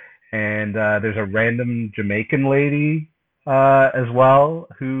 And there's a random Jamaican lady as well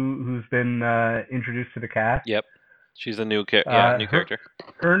who's been introduced to the cast. Yep. She's a new character.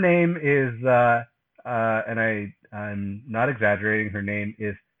 Her name is, and I'm not exaggerating, her name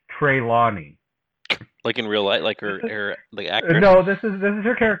is Treylani. Like in real life, like her the actress? No, this is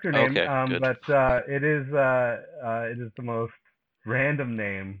her character name. Okay, good. But it is the most random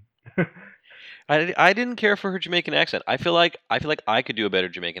name. I didn't care for her Jamaican accent. I feel like I could do a better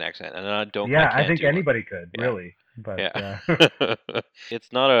Jamaican accent, and I don't. Yeah, I think anybody could, really. But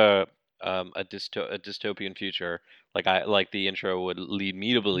it's not a dystopian future like the intro would lead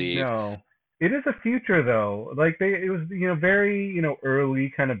me to believe. No, it is a future though. Like it was very early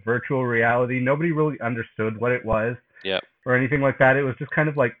kind of virtual reality. Nobody really understood what it was. Yep. Or anything like that. It was just kind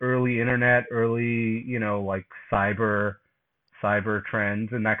of like early internet, early like cyber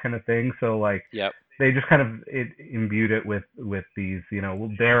trends and that kind of thing. So like yep. They just kind of imbued it with these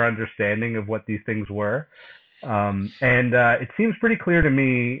their understanding of what these things were. And it seems pretty clear to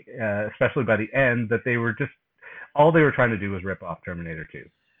me, especially by the end, that all they were trying to do was rip off Terminator 2.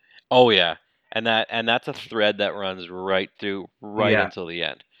 Oh yeah, and that's a thread that runs right through until the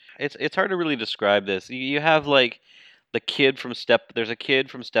end. It's hard to really describe this. You have like the kid from there's a kid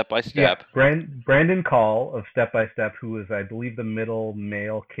from Step by Step. Yeah, Brandon Call of Step by Step, who is, I believe, the middle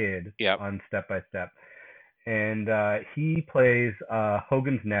male kid on Step by Step. And he plays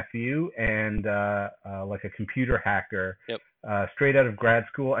Hogan's nephew and like a computer hacker. Yep. Straight out of grad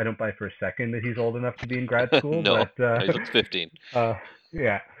school. I don't buy for a second that he's old enough to be in grad school. No, but, he looks 15.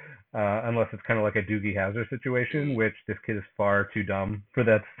 Yeah. Unless it's kind of like a Doogie Howser situation, which this kid is far too dumb for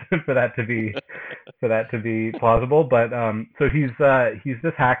that to be plausible. But so he's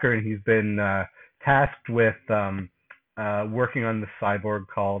this hacker, and he's been tasked with working on this cyborg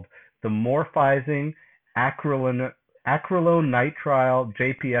called the Morphizing Acrylonitrile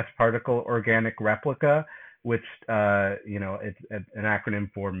JPS Particle Organic Replica, which it's an acronym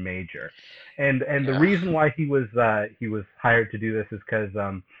for Major. And the reason why he was hired to do this is because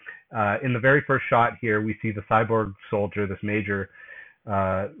in the very first shot here, we see the cyborg soldier, this Major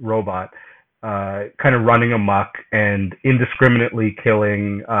robot, kind of running amok and indiscriminately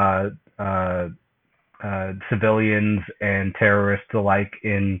killing civilians and terrorists alike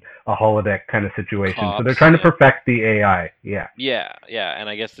in a holodeck kind of situation. Cops, so they're trying to perfect the AI. Yeah. Yeah, and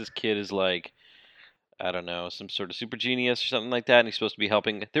I guess this kid is like I don't know, some sort of super genius or something like that, and he's supposed to be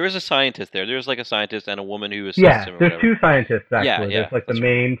helping. There is a scientist there. There's like a scientist and a woman who assists Yeah, him or there's whatever. two scientists actually. Yeah, There's like the that's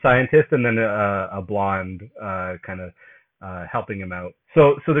main scientist and then a blonde kind of helping him out.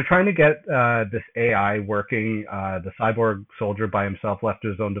 So they're trying to get this AI working. The cyborg soldier by himself, left to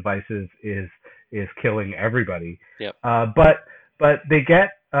his own devices, is killing everybody. Yep. But they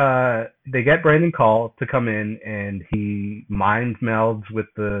get Brandon Call to come in, and he mind melds with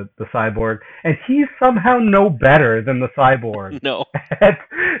the cyborg, and he's somehow no better than the cyborg. No.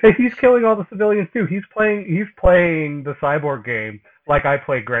 He's killing all the civilians too. He's playing the cyborg game like I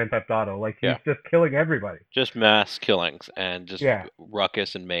play Grand Theft Auto. Like he's just killing everybody. Just mass killings and just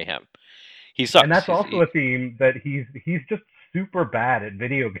ruckus and mayhem. He sucks. And that's also a theme that he's just super bad at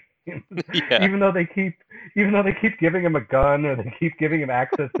video games. Yeah. Even though they keep giving him a gun or they keep giving him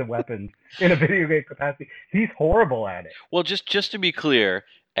access to weapons in a video game capacity, he's horrible at it. Well, just to be clear,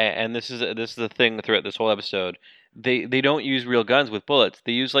 and this is the thing throughout this whole episode, they don't use real guns with bullets.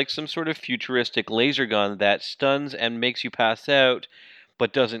 They use like some sort of futuristic laser gun that stuns and makes you pass out,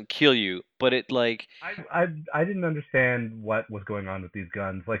 but doesn't kill you. But it like I didn't understand what was going on with these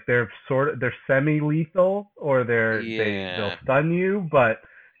guns. Like they're semi-lethal, or they'll stun you, but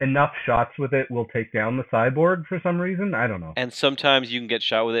enough shots with it will take down the cyborg for some reason. I don't know. And sometimes you can get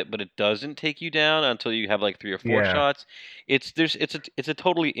shot with it, but it doesn't take you down until you have like 3 or 4 shots. It's a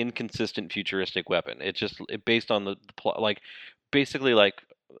totally inconsistent futuristic weapon. It's just based on the plot, like basically like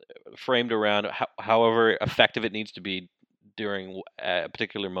framed around however effective it needs to be during a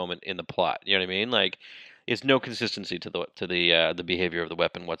particular moment in the plot. You know what I mean? Like it's no consistency to the behavior of the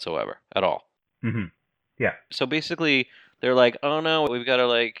weapon whatsoever at all. Mm-hmm. Yeah. So basically, they're like, oh no, we've got to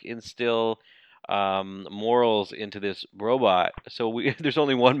like instill morals into this robot. So there's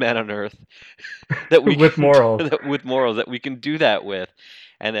only one man on Earth that we with morals that we can do that with.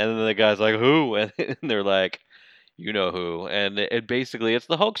 And then the guy's like, who? And they're like, you know who? And basically it's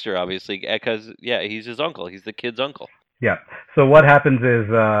the Hulkster, obviously, because he's his uncle. He's the kid's uncle. Yeah. So what happens is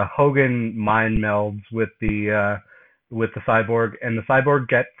Hogan mind melds with the cyborg, and the cyborg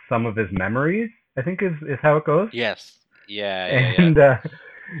gets some of his memories, I think is how it goes. Yes. Yeah.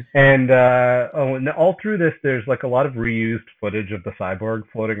 And all through this, there's like a lot of reused footage of the cyborg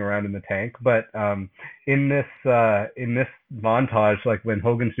floating around in the tank. But in this montage, like when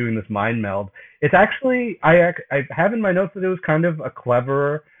Hogan's doing this mind meld, it's actually I have in my notes that it was kind of a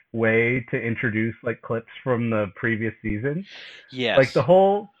clever way to introduce like clips from the previous season. Yes. Like the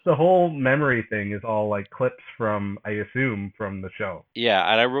whole memory thing is all like clips from, I assume, from the show. Yeah,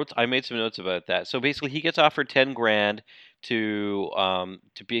 and I made some notes about that. So basically he gets offered $10,000 to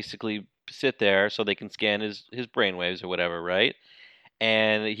basically sit there so they can scan his brainwaves or whatever, right?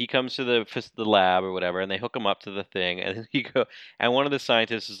 And he comes to the lab or whatever, and they hook him up to the thing, and and one of the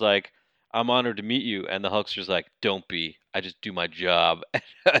scientists is like, I'm honored to meet you. And the Hulkster's like, don't be. I just do my job.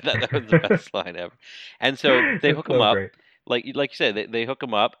 that was the best line ever. And so they hook him up. Great. Like you said, they hook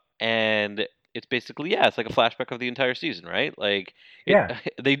him up, and it's basically, it's like a flashback of the entire season, right? Like,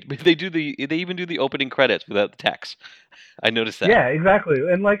 they even do the opening credits without the text. I noticed that. Yeah, exactly.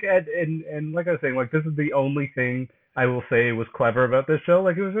 And like and like I was saying, like this is the only thing I will say was clever about this show.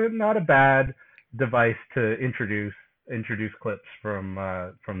 Like it was not a bad device to introduce clips from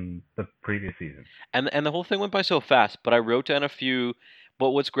the previous season. And the whole thing went by so fast, but I wrote down a few.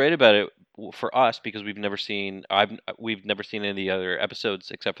 But what's great about it for us, because we've never seen any of the other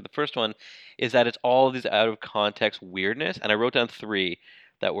episodes except for the first one, is that it's all of this out of context weirdness. And I wrote down 3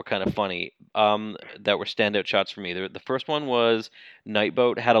 that were kind of funny, that were standout shots for me. The first one was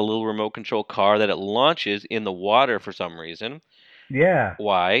Nightboat had a little remote control car that it launches in the water for some reason. Yeah.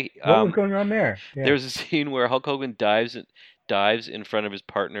 Why? What was going on there? Yeah. There's a scene where Hulk Hogan dives in front of his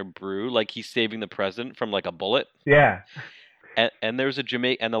partner Brew, like he's saving the president from like a bullet. Yeah. And there's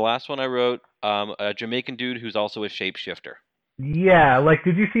and the last one I wrote, a Jamaican dude who's also a shapeshifter. Yeah, like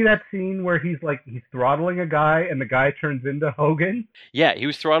did you see that scene where he's throttling a guy and the guy turns into Hogan? Yeah, he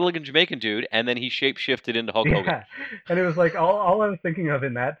was throttling a Jamaican dude and then he shapeshifted into Hulk Hogan. And it was like all I was thinking of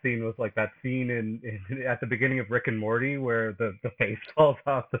in that scene was like that scene at the beginning of Rick and Morty where the face falls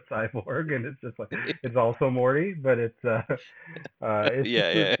off the cyborg and it's just like it's also Morty, but it's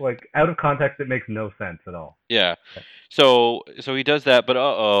like out of context. It makes no sense at all. Yeah. So he does that, but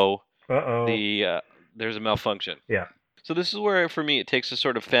there's a malfunction. Yeah. So this is where, for me, it takes a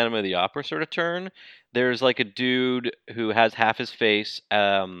sort of Phantom of the Opera sort of turn. There's like a dude who has half his face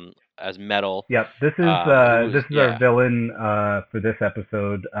as metal. Yep, this is our villain for this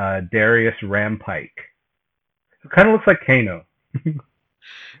episode, Darius Rampike. It kind of looks like Kano.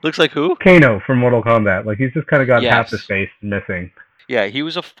 Looks like who? Kano from Mortal Kombat. Like he's just kind of got half his face missing. Yeah, he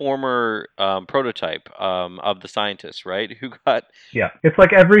was a former prototype of the scientist, right? Who got Yeah, it's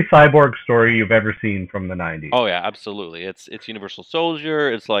like every cyborg story you've ever seen from the 90s. Oh yeah, absolutely. It's Universal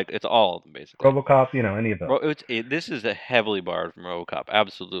Soldier. It's like it's all of them basically. RoboCop, any of those. This is a heavily borrowed from RoboCop,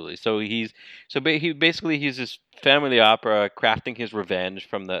 absolutely. So he's this family opera crafting his revenge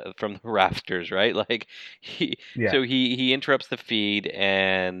from the rafters, right? Like Yeah. so he interrupts the feed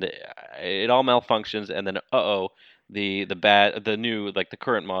and it all malfunctions, and then the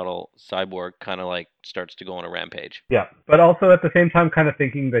current model cyborg kind of like starts to go on a rampage. Yeah, but also at the same time, kind of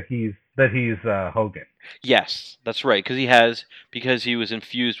thinking that he's Hogan. Yes, that's right. Because he was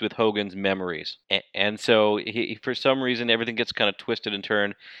infused with Hogan's memories, and so for some reason everything gets kind of twisted and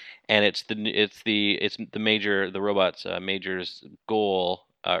turned, and it's the robot's major's goal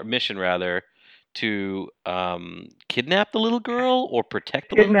mission rather to kidnap the little girl or protect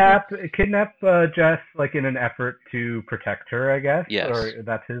the little girl. Kidnap Jess, like in an effort to protect her, I guess. Yes. Or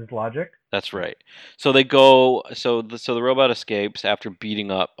that's his logic. That's right. So they go. So the robot escapes after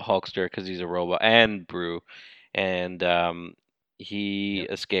beating up Hulkster because he's a robot and Brew, and he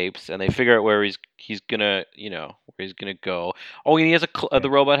escapes, and they figure out where he's gonna where he's gonna go. Oh, and he has the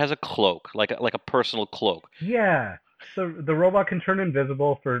robot has a cloak, like a personal cloak. Yeah. So the robot can turn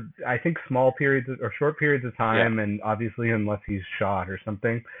invisible for, I think, small periods or short periods of time, and obviously unless he's shot or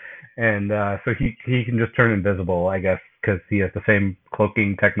something, and so he can just turn invisible, I guess, because he has the same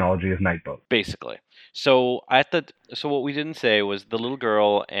cloaking technology as Nightboat. Basically. So what we didn't say was the little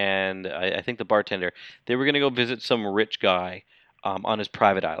girl and I think the bartender, they were gonna go visit some rich guy on his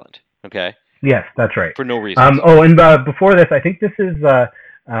private island. Okay. Yes, that's right. For no reason. And before this, I think this is the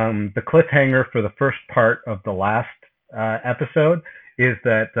cliffhanger for the first part of the last episode is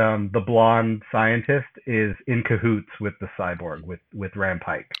that the blonde scientist is in cahoots with the cyborg, with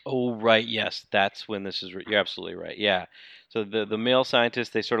Rampike. Oh, right. Yes, that's when this is. You're absolutely right. Yeah. So the male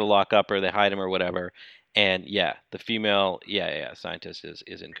scientist, they sort of lock up or they hide him or whatever. And yeah, the female, scientist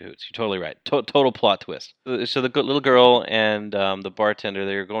is in cahoots. You're totally right. Total plot twist. So the little girl and the bartender,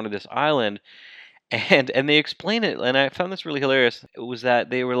 they're going to this island, and they explain it, and I found this really hilarious. It was that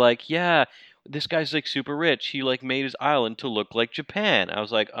they were like, yeah, this guy's like super rich. He like made his island to look like Japan. I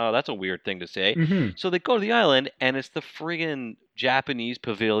was like, oh, that's a weird thing to say. Mm-hmm. So they go to the island, and it's the friggin' Japanese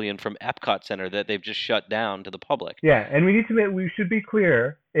pavilion from Epcot Center that they've just shut down to the public. Yeah, and we should be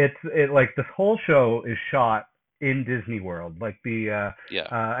clear. Like this whole show is shot in Disney World. Like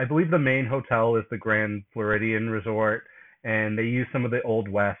I believe the main hotel is the Grand Floridian Resort, and they use some of the Old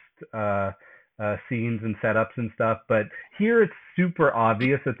West scenes and setups and stuff. But here it's super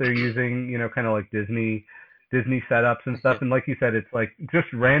obvious that they're using, kind of like Disney setups and stuff. And like you said, it's like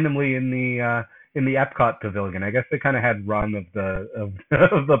just randomly in the Epcot Pavilion. I guess they kind of had run of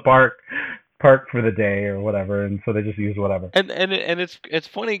the park for the day or whatever, and so they just use whatever. And it's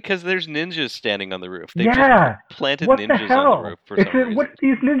funny because there's ninjas standing on the roof. They just planted what ninjas the hell? on the roof for some reason. What's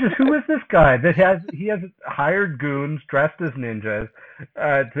these ninjas? Who is this guy that he has hired goons dressed as ninjas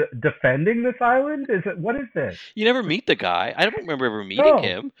defending this island? What is this? You never meet the guy. I don't remember ever meeting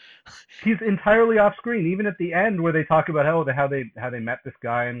him. He's entirely off screen. Even at the end where they talk about how they met this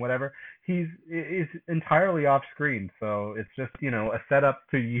guy and whatever, he's entirely off screen. So it's just a setup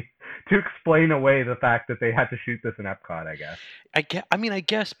to explain away the fact that they had to shoot this in Epcot, I guess. I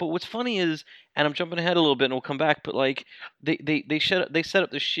guess. But what's funny is, and I'm jumping ahead a little bit, and we'll come back. But like they set up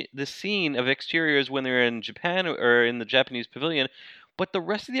the scene of exteriors when they're in Japan or in the Japanese pavilion, but the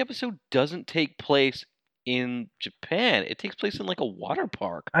rest of the episode doesn't take place in Japan. It takes place in like a water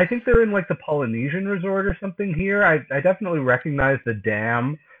park. I think they're in like the Polynesian resort or something here. I definitely recognize the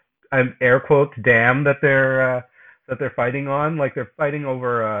dam, air quotes dam that they're fighting on. Like they're fighting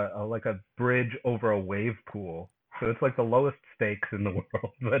over a bridge over a wave pool. So it's like the lowest stakes in the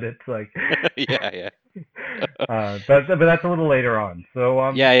world, but it's like yeah. But that's a little later on.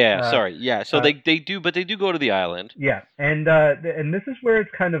 So sorry. Yeah. So they do go to the island. Yeah, and this is where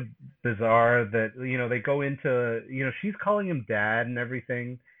it's kind of bizarre that they go into she's calling him dad and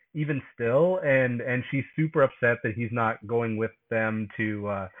everything even still, and she's super upset that he's not going with them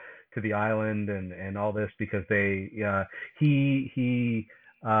to the island and all this because he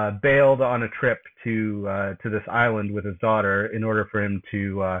bailed on a trip to this island with his daughter in order for him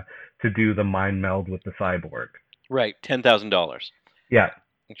to do the mind meld with the cyborg. Right, $10,000. Yeah.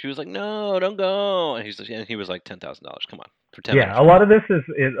 And she was like, "No, don't go." And he was like, $10,000. Come on, for 10 minutes. Yeah, a lot of this is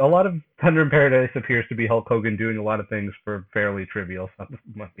a lot of Thunder in Paradise appears to be Hulk Hogan doing a lot of things for fairly trivial sums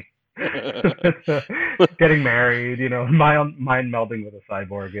of money. Getting married, mind melding with a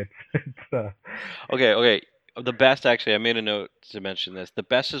cyborg. It's Okay. The best, actually, I made a note to mention this. The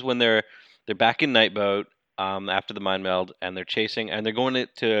best is when they're back in Nightboat, after the mind meld, and they're chasing, and they're going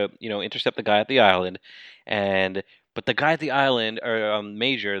to intercept the guy at the island, but the guy at the island, or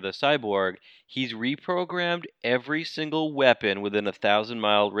Major, the cyborg, he's reprogrammed every single weapon within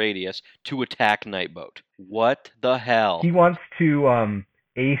 1,000-mile radius to attack Nightboat. What the hell? He wants to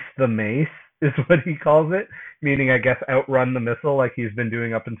ace the mace, is what he calls it, meaning, I guess, outrun the missile like he's been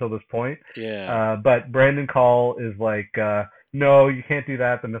doing up until this point. Yeah. But Brandon Call is like, no, you can't do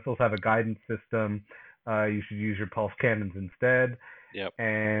that. The missiles have a guidance system. You should use your pulse cannons instead. Yep.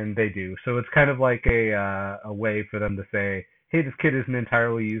 And they do. So it's kind of like a way for them to say, hey, this kid isn't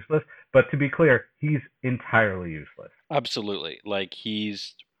entirely useless. But to be clear, he's entirely useless. Absolutely. Like,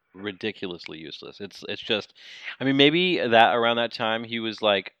 he's ridiculously useless. It's just, I mean, maybe that around that time he was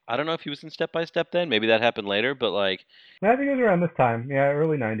like, I don't know if he was in Step by Step then. Maybe that happened later, but like, I think it was around this time. Yeah,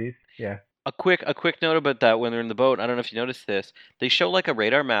 early 90s. Yeah. a quick note about that when they're in the boat. I don't know if you noticed this. They show like a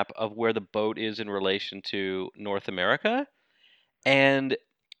radar map of where the boat is in relation to North America, and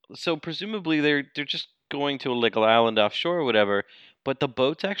so presumably they're just going to like an island offshore or whatever. But the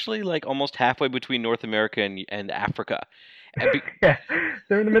boat's actually like almost halfway between North America and Africa. Yeah,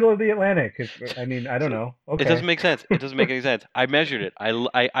 they're in the middle of the Atlantic. I mean, I don't know. Okay. It doesn't make sense. It doesn't make any sense. I measured it.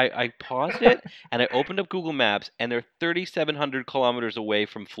 I paused it and I opened up Google Maps, and they're 3,700 kilometers away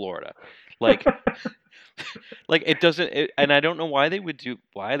from Florida. Like, like it doesn't. And I don't know why they would do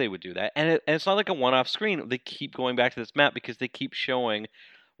that. And it's not like a one-off screen. They keep going back to this map because they keep showing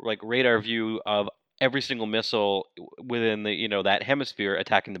like radar view of every single missile within the that hemisphere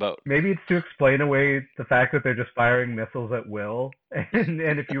attacking the boat. Maybe it's to explain away the fact that they're just firing missiles at will. And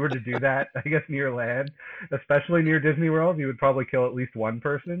if you were to do that, I guess near land, especially near Disney World, you would probably kill at least one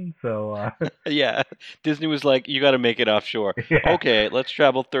person. So yeah, Disney was like, you got to make it offshore. Yeah. Okay, let's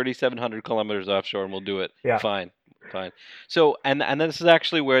travel 3,700 kilometers offshore and we'll do it. Yeah. Fine. So and then this is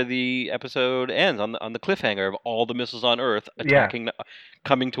actually where the episode ends, on the cliffhanger of all the missiles on Earth attacking,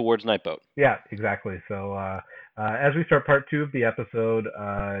 coming towards Nightboat. Yeah, exactly. So as we start part 2 of the episode,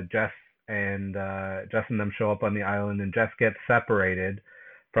 Jess and them show up on the island, and Jess gets separated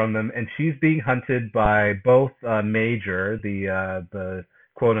from them, and she's being hunted by both Major, the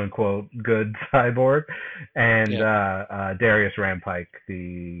quote unquote good cyborg, and Darius Rampike,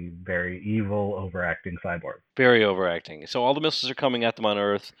 the very evil, overacting cyborg. Very overacting. So all the missiles are coming at them on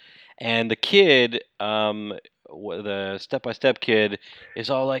Earth, and the kid, the step-by-step kid, is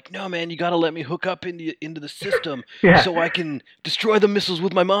all like, "No, man, you gotta let me hook up into the system so I can destroy the missiles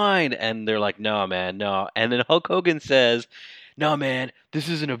with my mind." And they're like, "No, man, no." And then Hulk Hogan says, "No, man, this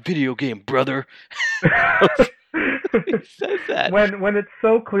isn't a video game, brother." He says that when it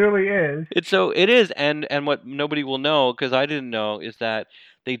so clearly is. It is, and what nobody will know, because I didn't know, is that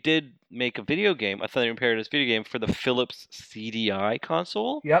they did make a video game, a Thundering Paradise video game, for the Philips CDI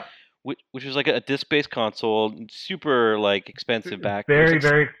console. Yep. Which was like a disc-based console, super like expensive back. Very,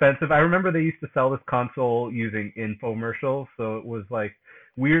 very expensive. I remember they used to sell this console using infomercials, so it was like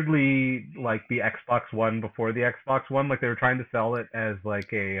weirdly like the Xbox One before the Xbox One. Like they were trying to sell it as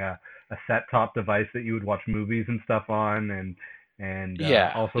like a set-top device that you would watch movies and stuff on, and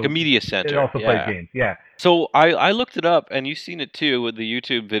also like a media center. It also played games. Yeah. So I looked it up, and you've seen it too with the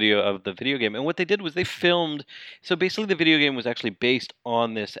YouTube video of the video game. And what they did was they filmed. So basically, the video game was actually based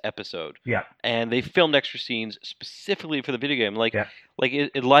on this episode. Yeah. And they filmed extra scenes specifically for the video game. Like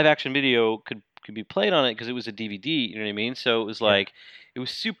live action video could be played on it because it was a DVD. You know what I mean? So it was like. It was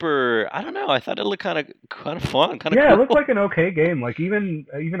super. I don't know. I thought it looked kind of fun, kind of cool. It looked like an okay game. Like even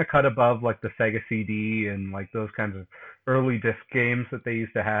a cut above like the Sega CD and like those kinds of early disc games that they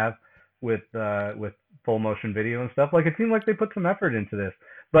used to have with full motion video and stuff. Like it seemed like they put some effort into this.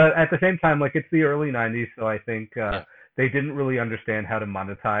 But at the same time, like it's the early '90s, so I think they didn't really understand how to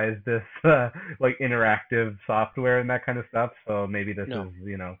monetize this like interactive software and that kind of stuff. So maybe this is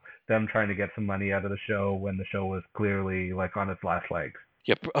them trying to get some money out of the show when the show was clearly like on its last legs.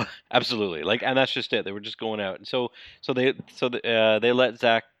 Yep, absolutely. Like, and that's just it. They were just going out, and so they let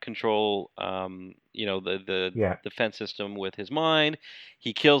Zach control, the defense system with his mind.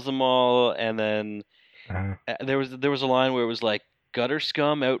 He kills them all, and then there was a line where it was like, "Gutter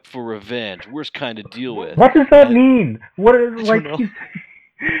scum out for revenge. Worst kind to deal with." What does that mean? What is like?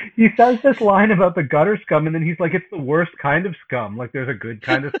 He says this line about the gutter scum, and then he's like, "It's the worst kind of scum. Like, there's a good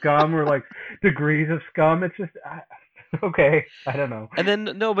kind of scum, or like degrees of scum." It's just okay. I don't know. And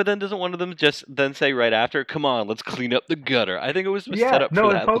then but then doesn't one of them just then say right after, "Come on, let's clean up the gutter"? I think it was set up for that. No,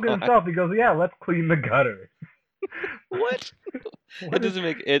 it's Hogan himself. He goes, "Yeah, let's clean the gutter." What? It doesn't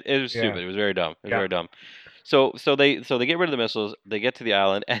make it. It was stupid. It was very dumb. Very dumb. So they get rid of the missiles. They get to the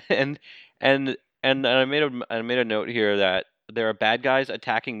island, and I made a note here that there are bad guys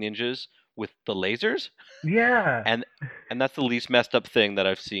attacking ninjas with the lasers, Yeah. and that's the least messed up thing that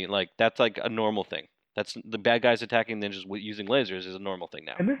I've seen. Like that's like a normal thing. That's the bad guys attacking ninjas using lasers is a normal thing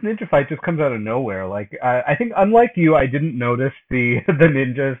now. And this ninja fight just comes out of nowhere. Like I think, unlike you, I didn't notice the the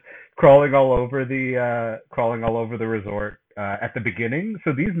ninjas crawling all over the resort at the beginning.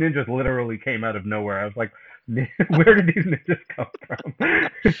 So these ninjas literally came out of nowhere. I was like, where did these ninjas come from?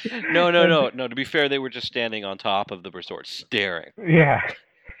 No. To be fair, they were just standing on top of the resort, staring. Yeah.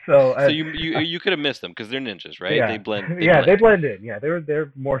 So So you could have missed them because they're ninjas, right? yeah, They blend. they blend in. Yeah,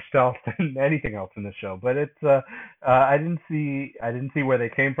 they're more stealth than anything else in the show. But it's I didn't see where they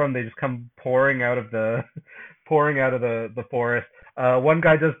came from. They just come pouring out of the the forest. One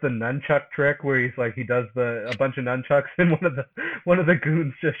guy does the nunchuck trick where he does a bunch of nunchucks, and one of the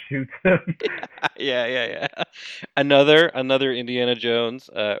goons just shoots him. Yeah. Another Indiana Jones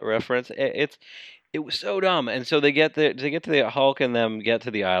reference. It was so dumb. And so they get to the Hulk and them get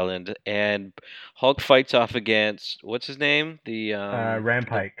to the island, and Hulk fights off against what's his name, the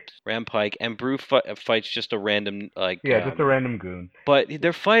Rampike. Rampike, and Brew fights just a random just a random goon. But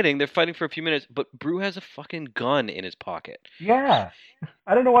they're fighting for a few minutes. But Brew has a fucking gun in his pocket. Yeah,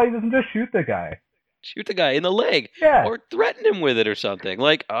 I don't know why he doesn't just shoot the guy. Shoot the guy in the leg, Yeah. or threaten him with it or something.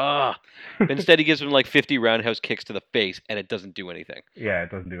 But instead he gives him like 50 roundhouse kicks to the face, and it doesn't do anything. Yeah, it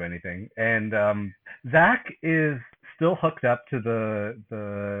doesn't do anything. And Zach is still hooked up to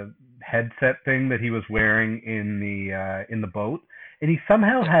the headset thing that he was wearing in the boat, and he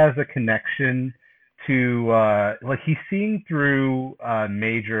somehow has a connection to he's seeing through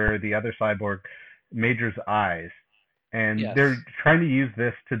Major, the other cyborg, Major's eyes. And Yes. they're trying to use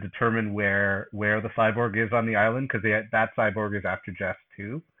this to determine where the cyborg is on the island, because that cyborg is after Jess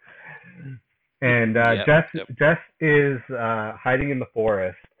too. And Yep. Jess is hiding in the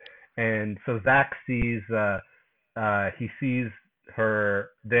forest, and so Zach sees he sees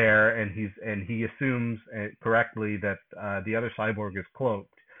her there, and he assumes correctly that the other cyborg is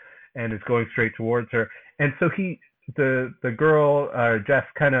cloaked and is going straight towards her. And so the girl Jess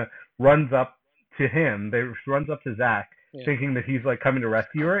kind of runs up to him. Runs up to Zach, Yeah. thinking that he's like coming to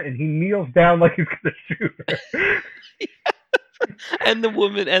rescue her, and he kneels down like he's gonna shoot her. And the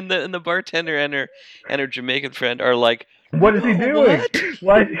woman and the bartender and her Jamaican friend are like, What is he doing? What?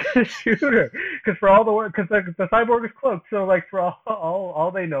 Why is he gonna shoot her? Because for all the work, because the cyborg is cloaked, so like for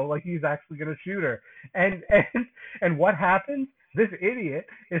all they know, like he's actually gonna shoot her. And what happens? This idiot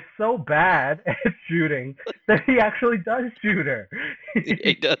is so bad at shooting that he actually does shoot her.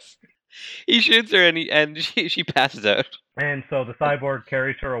 He does. He shoots her and she passes out. And so the cyborg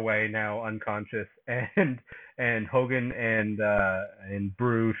carries her away, now unconscious, and Hogan and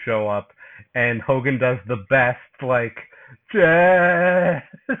Brew show up, and Hogan does the best, like, Jess.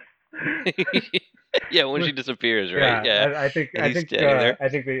 Yeah, when she disappears, right? Yeah. I think standing there.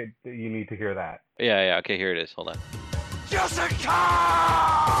 that you need to hear that. Yeah. Okay, here it is. Hold on.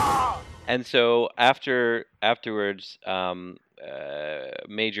 Jessica! And so afterwards,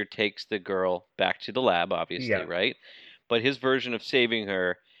 Major takes the girl back to the lab, obviously, Yeah. right? But his version of saving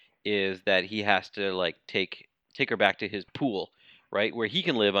her is that he has to like take her back to his pool, right, where he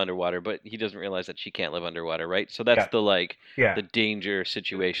can live underwater, but he doesn't realize that she can't live underwater, right? So that's the danger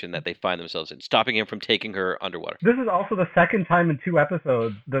situation that they find themselves in, stopping him from taking her underwater. This is also the second time in 2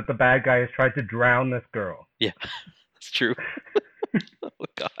 episodes that the bad guy has tried to drown this girl. Yeah, that's true. Oh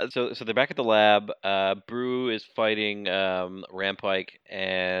God! So they're back at the lab. Brew is fighting Rampike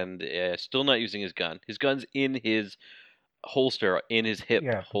and still not using his gun. His gun's in his holster, in his hip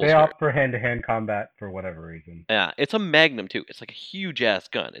holster. They opt for hand-to-hand combat for whatever reason. Yeah, it's a Magnum too. It's like a huge ass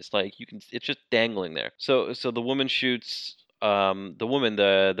gun. It's like it's just dangling there. So the woman shoots.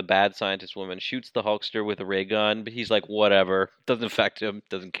 The bad scientist woman shoots the Hulkster with a ray gun, but he's like, whatever, doesn't affect him,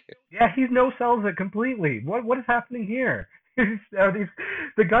 doesn't care. Yeah, he's no-sells it completely. What is happening here?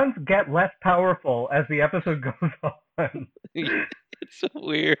 The guns get less powerful as the episode goes on. It's so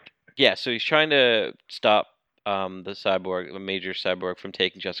weird. Yeah, so he's trying to stop the Major cyborg, from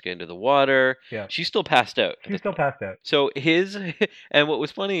taking Jessica into the water. Yeah. She's still passed out. So and what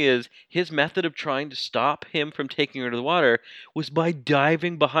was funny is his method of trying to stop him from taking her to the water was by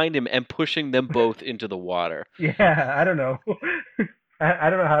diving behind him and pushing them both into the water. Yeah, I don't know. I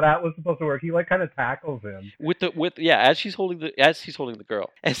don't know how that was supposed to work. He like kind of tackles him as he's holding the girl.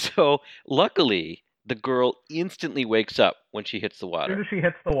 And so luckily the girl instantly wakes up when she hits the As water. soon as she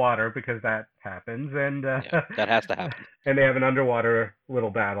hits the water, because that happens, and Yeah, that has to happen. and they have an underwater little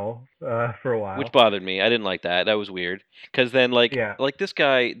battle for a while. Which bothered me. I didn't like that. That was weird. Because then, like this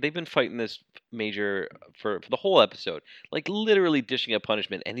guy, they've been fighting this Major for the whole episode, like literally dishing out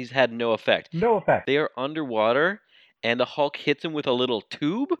punishment, and he's had no effect. No effect. They are underwater, and the Hulk hits him with a little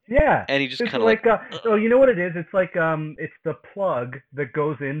tube. Yeah. And he just it's kind of like, oh, you know what it is? It's like it's the plug that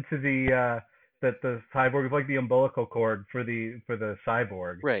goes into the the cyborg is like the umbilical cord for the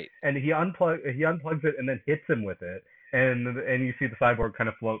cyborg. Right. And he unplugs it and then hits him with it, and you see the cyborg kind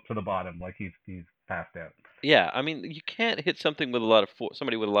of float to the bottom like he's passed out. Yeah, I mean, you can't hit something with a lot of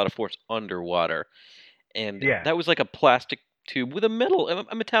somebody with a lot of force underwater, and that was like a plastic tube with a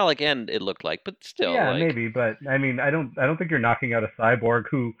metallic end. It looked like, but still. Yeah, maybe, but I mean, I don't think you're knocking out a cyborg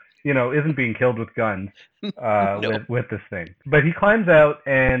who isn't being killed with guns with this thing. But he climbs out,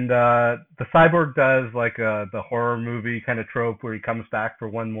 and the cyborg does like the horror movie kind of trope where he comes back for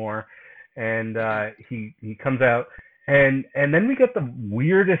one more, and he comes out. And then we get the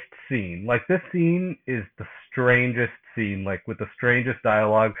weirdest scene. Like, this scene is the strangest scene, like with the strangest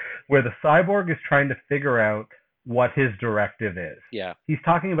dialogue, where the cyborg is trying to figure out what his directive is. Yeah. He's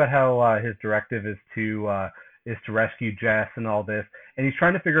talking about how his directive is to rescue Jess and all this, and he's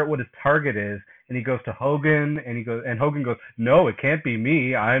trying to figure out what his target is. And he goes to Hogan, and Hogan goes, "No, it can't be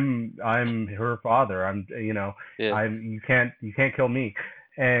me. I'm her father. You can't kill me."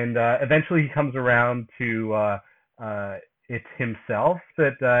 And eventually he comes around to it's himself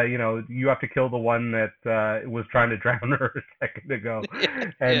that you have to kill the one that was trying to drown her a second ago.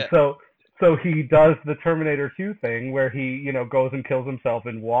 And so he does the Terminator 2 thing where he goes and kills himself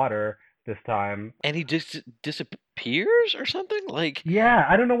in water this time, and he just disappears or something. Like, yeah,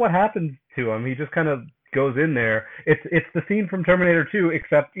 I don't know what happens to him. He just kind of goes in there. It's the scene from Terminator 2,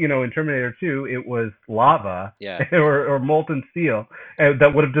 except in Terminator 2 it was lava, or molten steel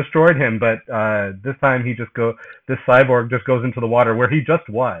that would have destroyed him. But this time this cyborg just goes into the water where he just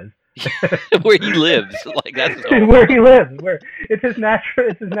was, where he lives. Like, that's where he lives. Where it's his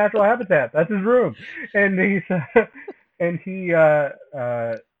natural habitat. That's his room, and he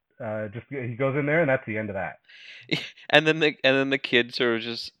goes in there, and that's the end of that. And then the kid sort of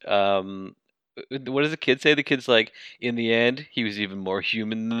just what does the kid say? The kid's like, in the end, he was even more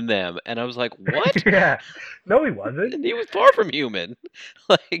human than them. And I was like, what? Yeah. No, he wasn't. He was far from human.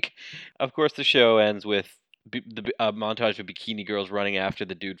 Like, of course, the show ends with the montage of bikini girls running after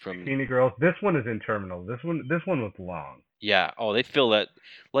the dude from... Bikini girls. This one is interminable. This one was long. Yeah. Oh, they fill that.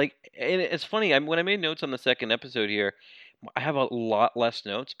 Like, and it's funny. When I made notes on the second episode here, I have a lot less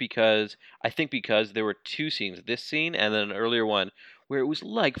notes because there were two scenes. This scene and then an earlier one where it was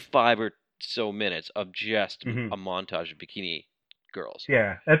like 5 or so minutes of just a montage of bikini girls.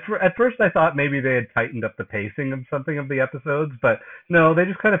 Yeah. At first I thought maybe they had tightened up the pacing of something of the episodes, but no, they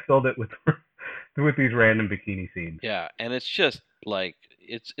just kind of filled it with these random bikini scenes. Yeah, and it's just like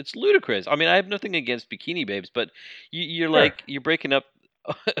it's ludicrous. I mean, I have nothing against bikini babes, but you're like you're breaking up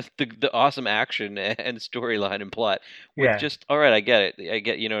the awesome action and storyline and plot with just all right. I get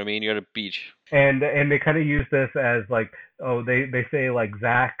it. You know what I mean? You're at a beach, and they kind of use this as like, oh, they say like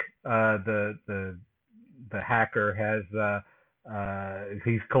Zach, the hacker has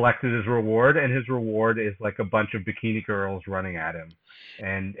he's collected his reward, and his reward is like a bunch of bikini girls running at him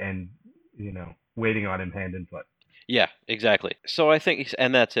and waiting on him hand and foot. Yeah, exactly. So I think,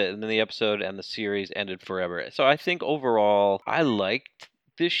 and that's it. And then the episode and the series ended forever. So I think overall, I liked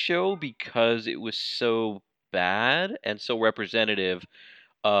this show because it was so bad and so representative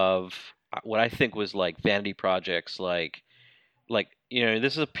of what I think was like vanity projects, like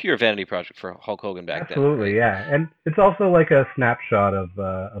this is a pure vanity project for Hulk Hogan back then. Absolutely, yeah, and it's also like a snapshot of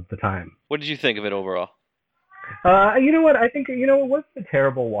the time. What did you think of it overall? You know what? I think it wasn't a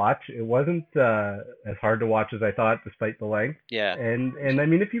terrible watch. It wasn't as hard to watch as I thought, despite the length. Yeah. And I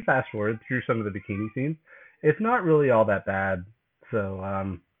mean, if you fast forward through some of the bikini scenes, it's not really all that bad.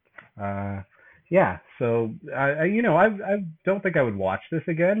 So yeah. So I don't think I would watch this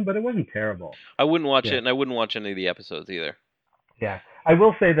again, but it wasn't terrible. I wouldn't watch it, and I wouldn't watch any of the episodes either. Yeah. I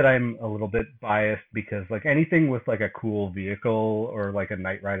will say that I'm a little bit biased because like anything with like a cool vehicle or like a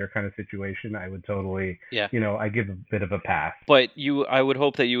Knight Rider kind of situation, I would totally, I give a bit of a pass. But I would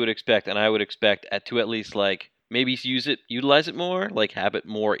hope that you would expect, and I would expect to at least like maybe utilize it more, like have it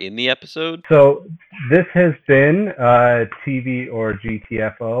more in the episode. So this has been TV or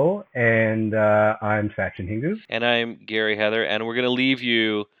GTFO, and I'm Sachin Hingu. And I'm Gary Heather, and we're going to leave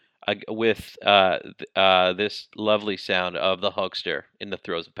you with this lovely sound of the Hulkster in the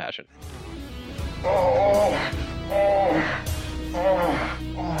throes of passion.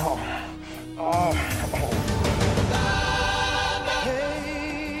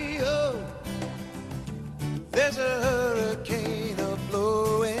 Hey, oh, there's a hurricane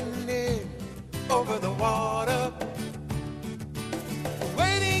blowing in over the water,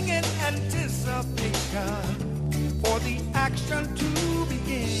 waiting in anticipation for the action to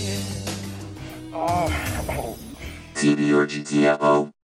begin. TV or GTFO.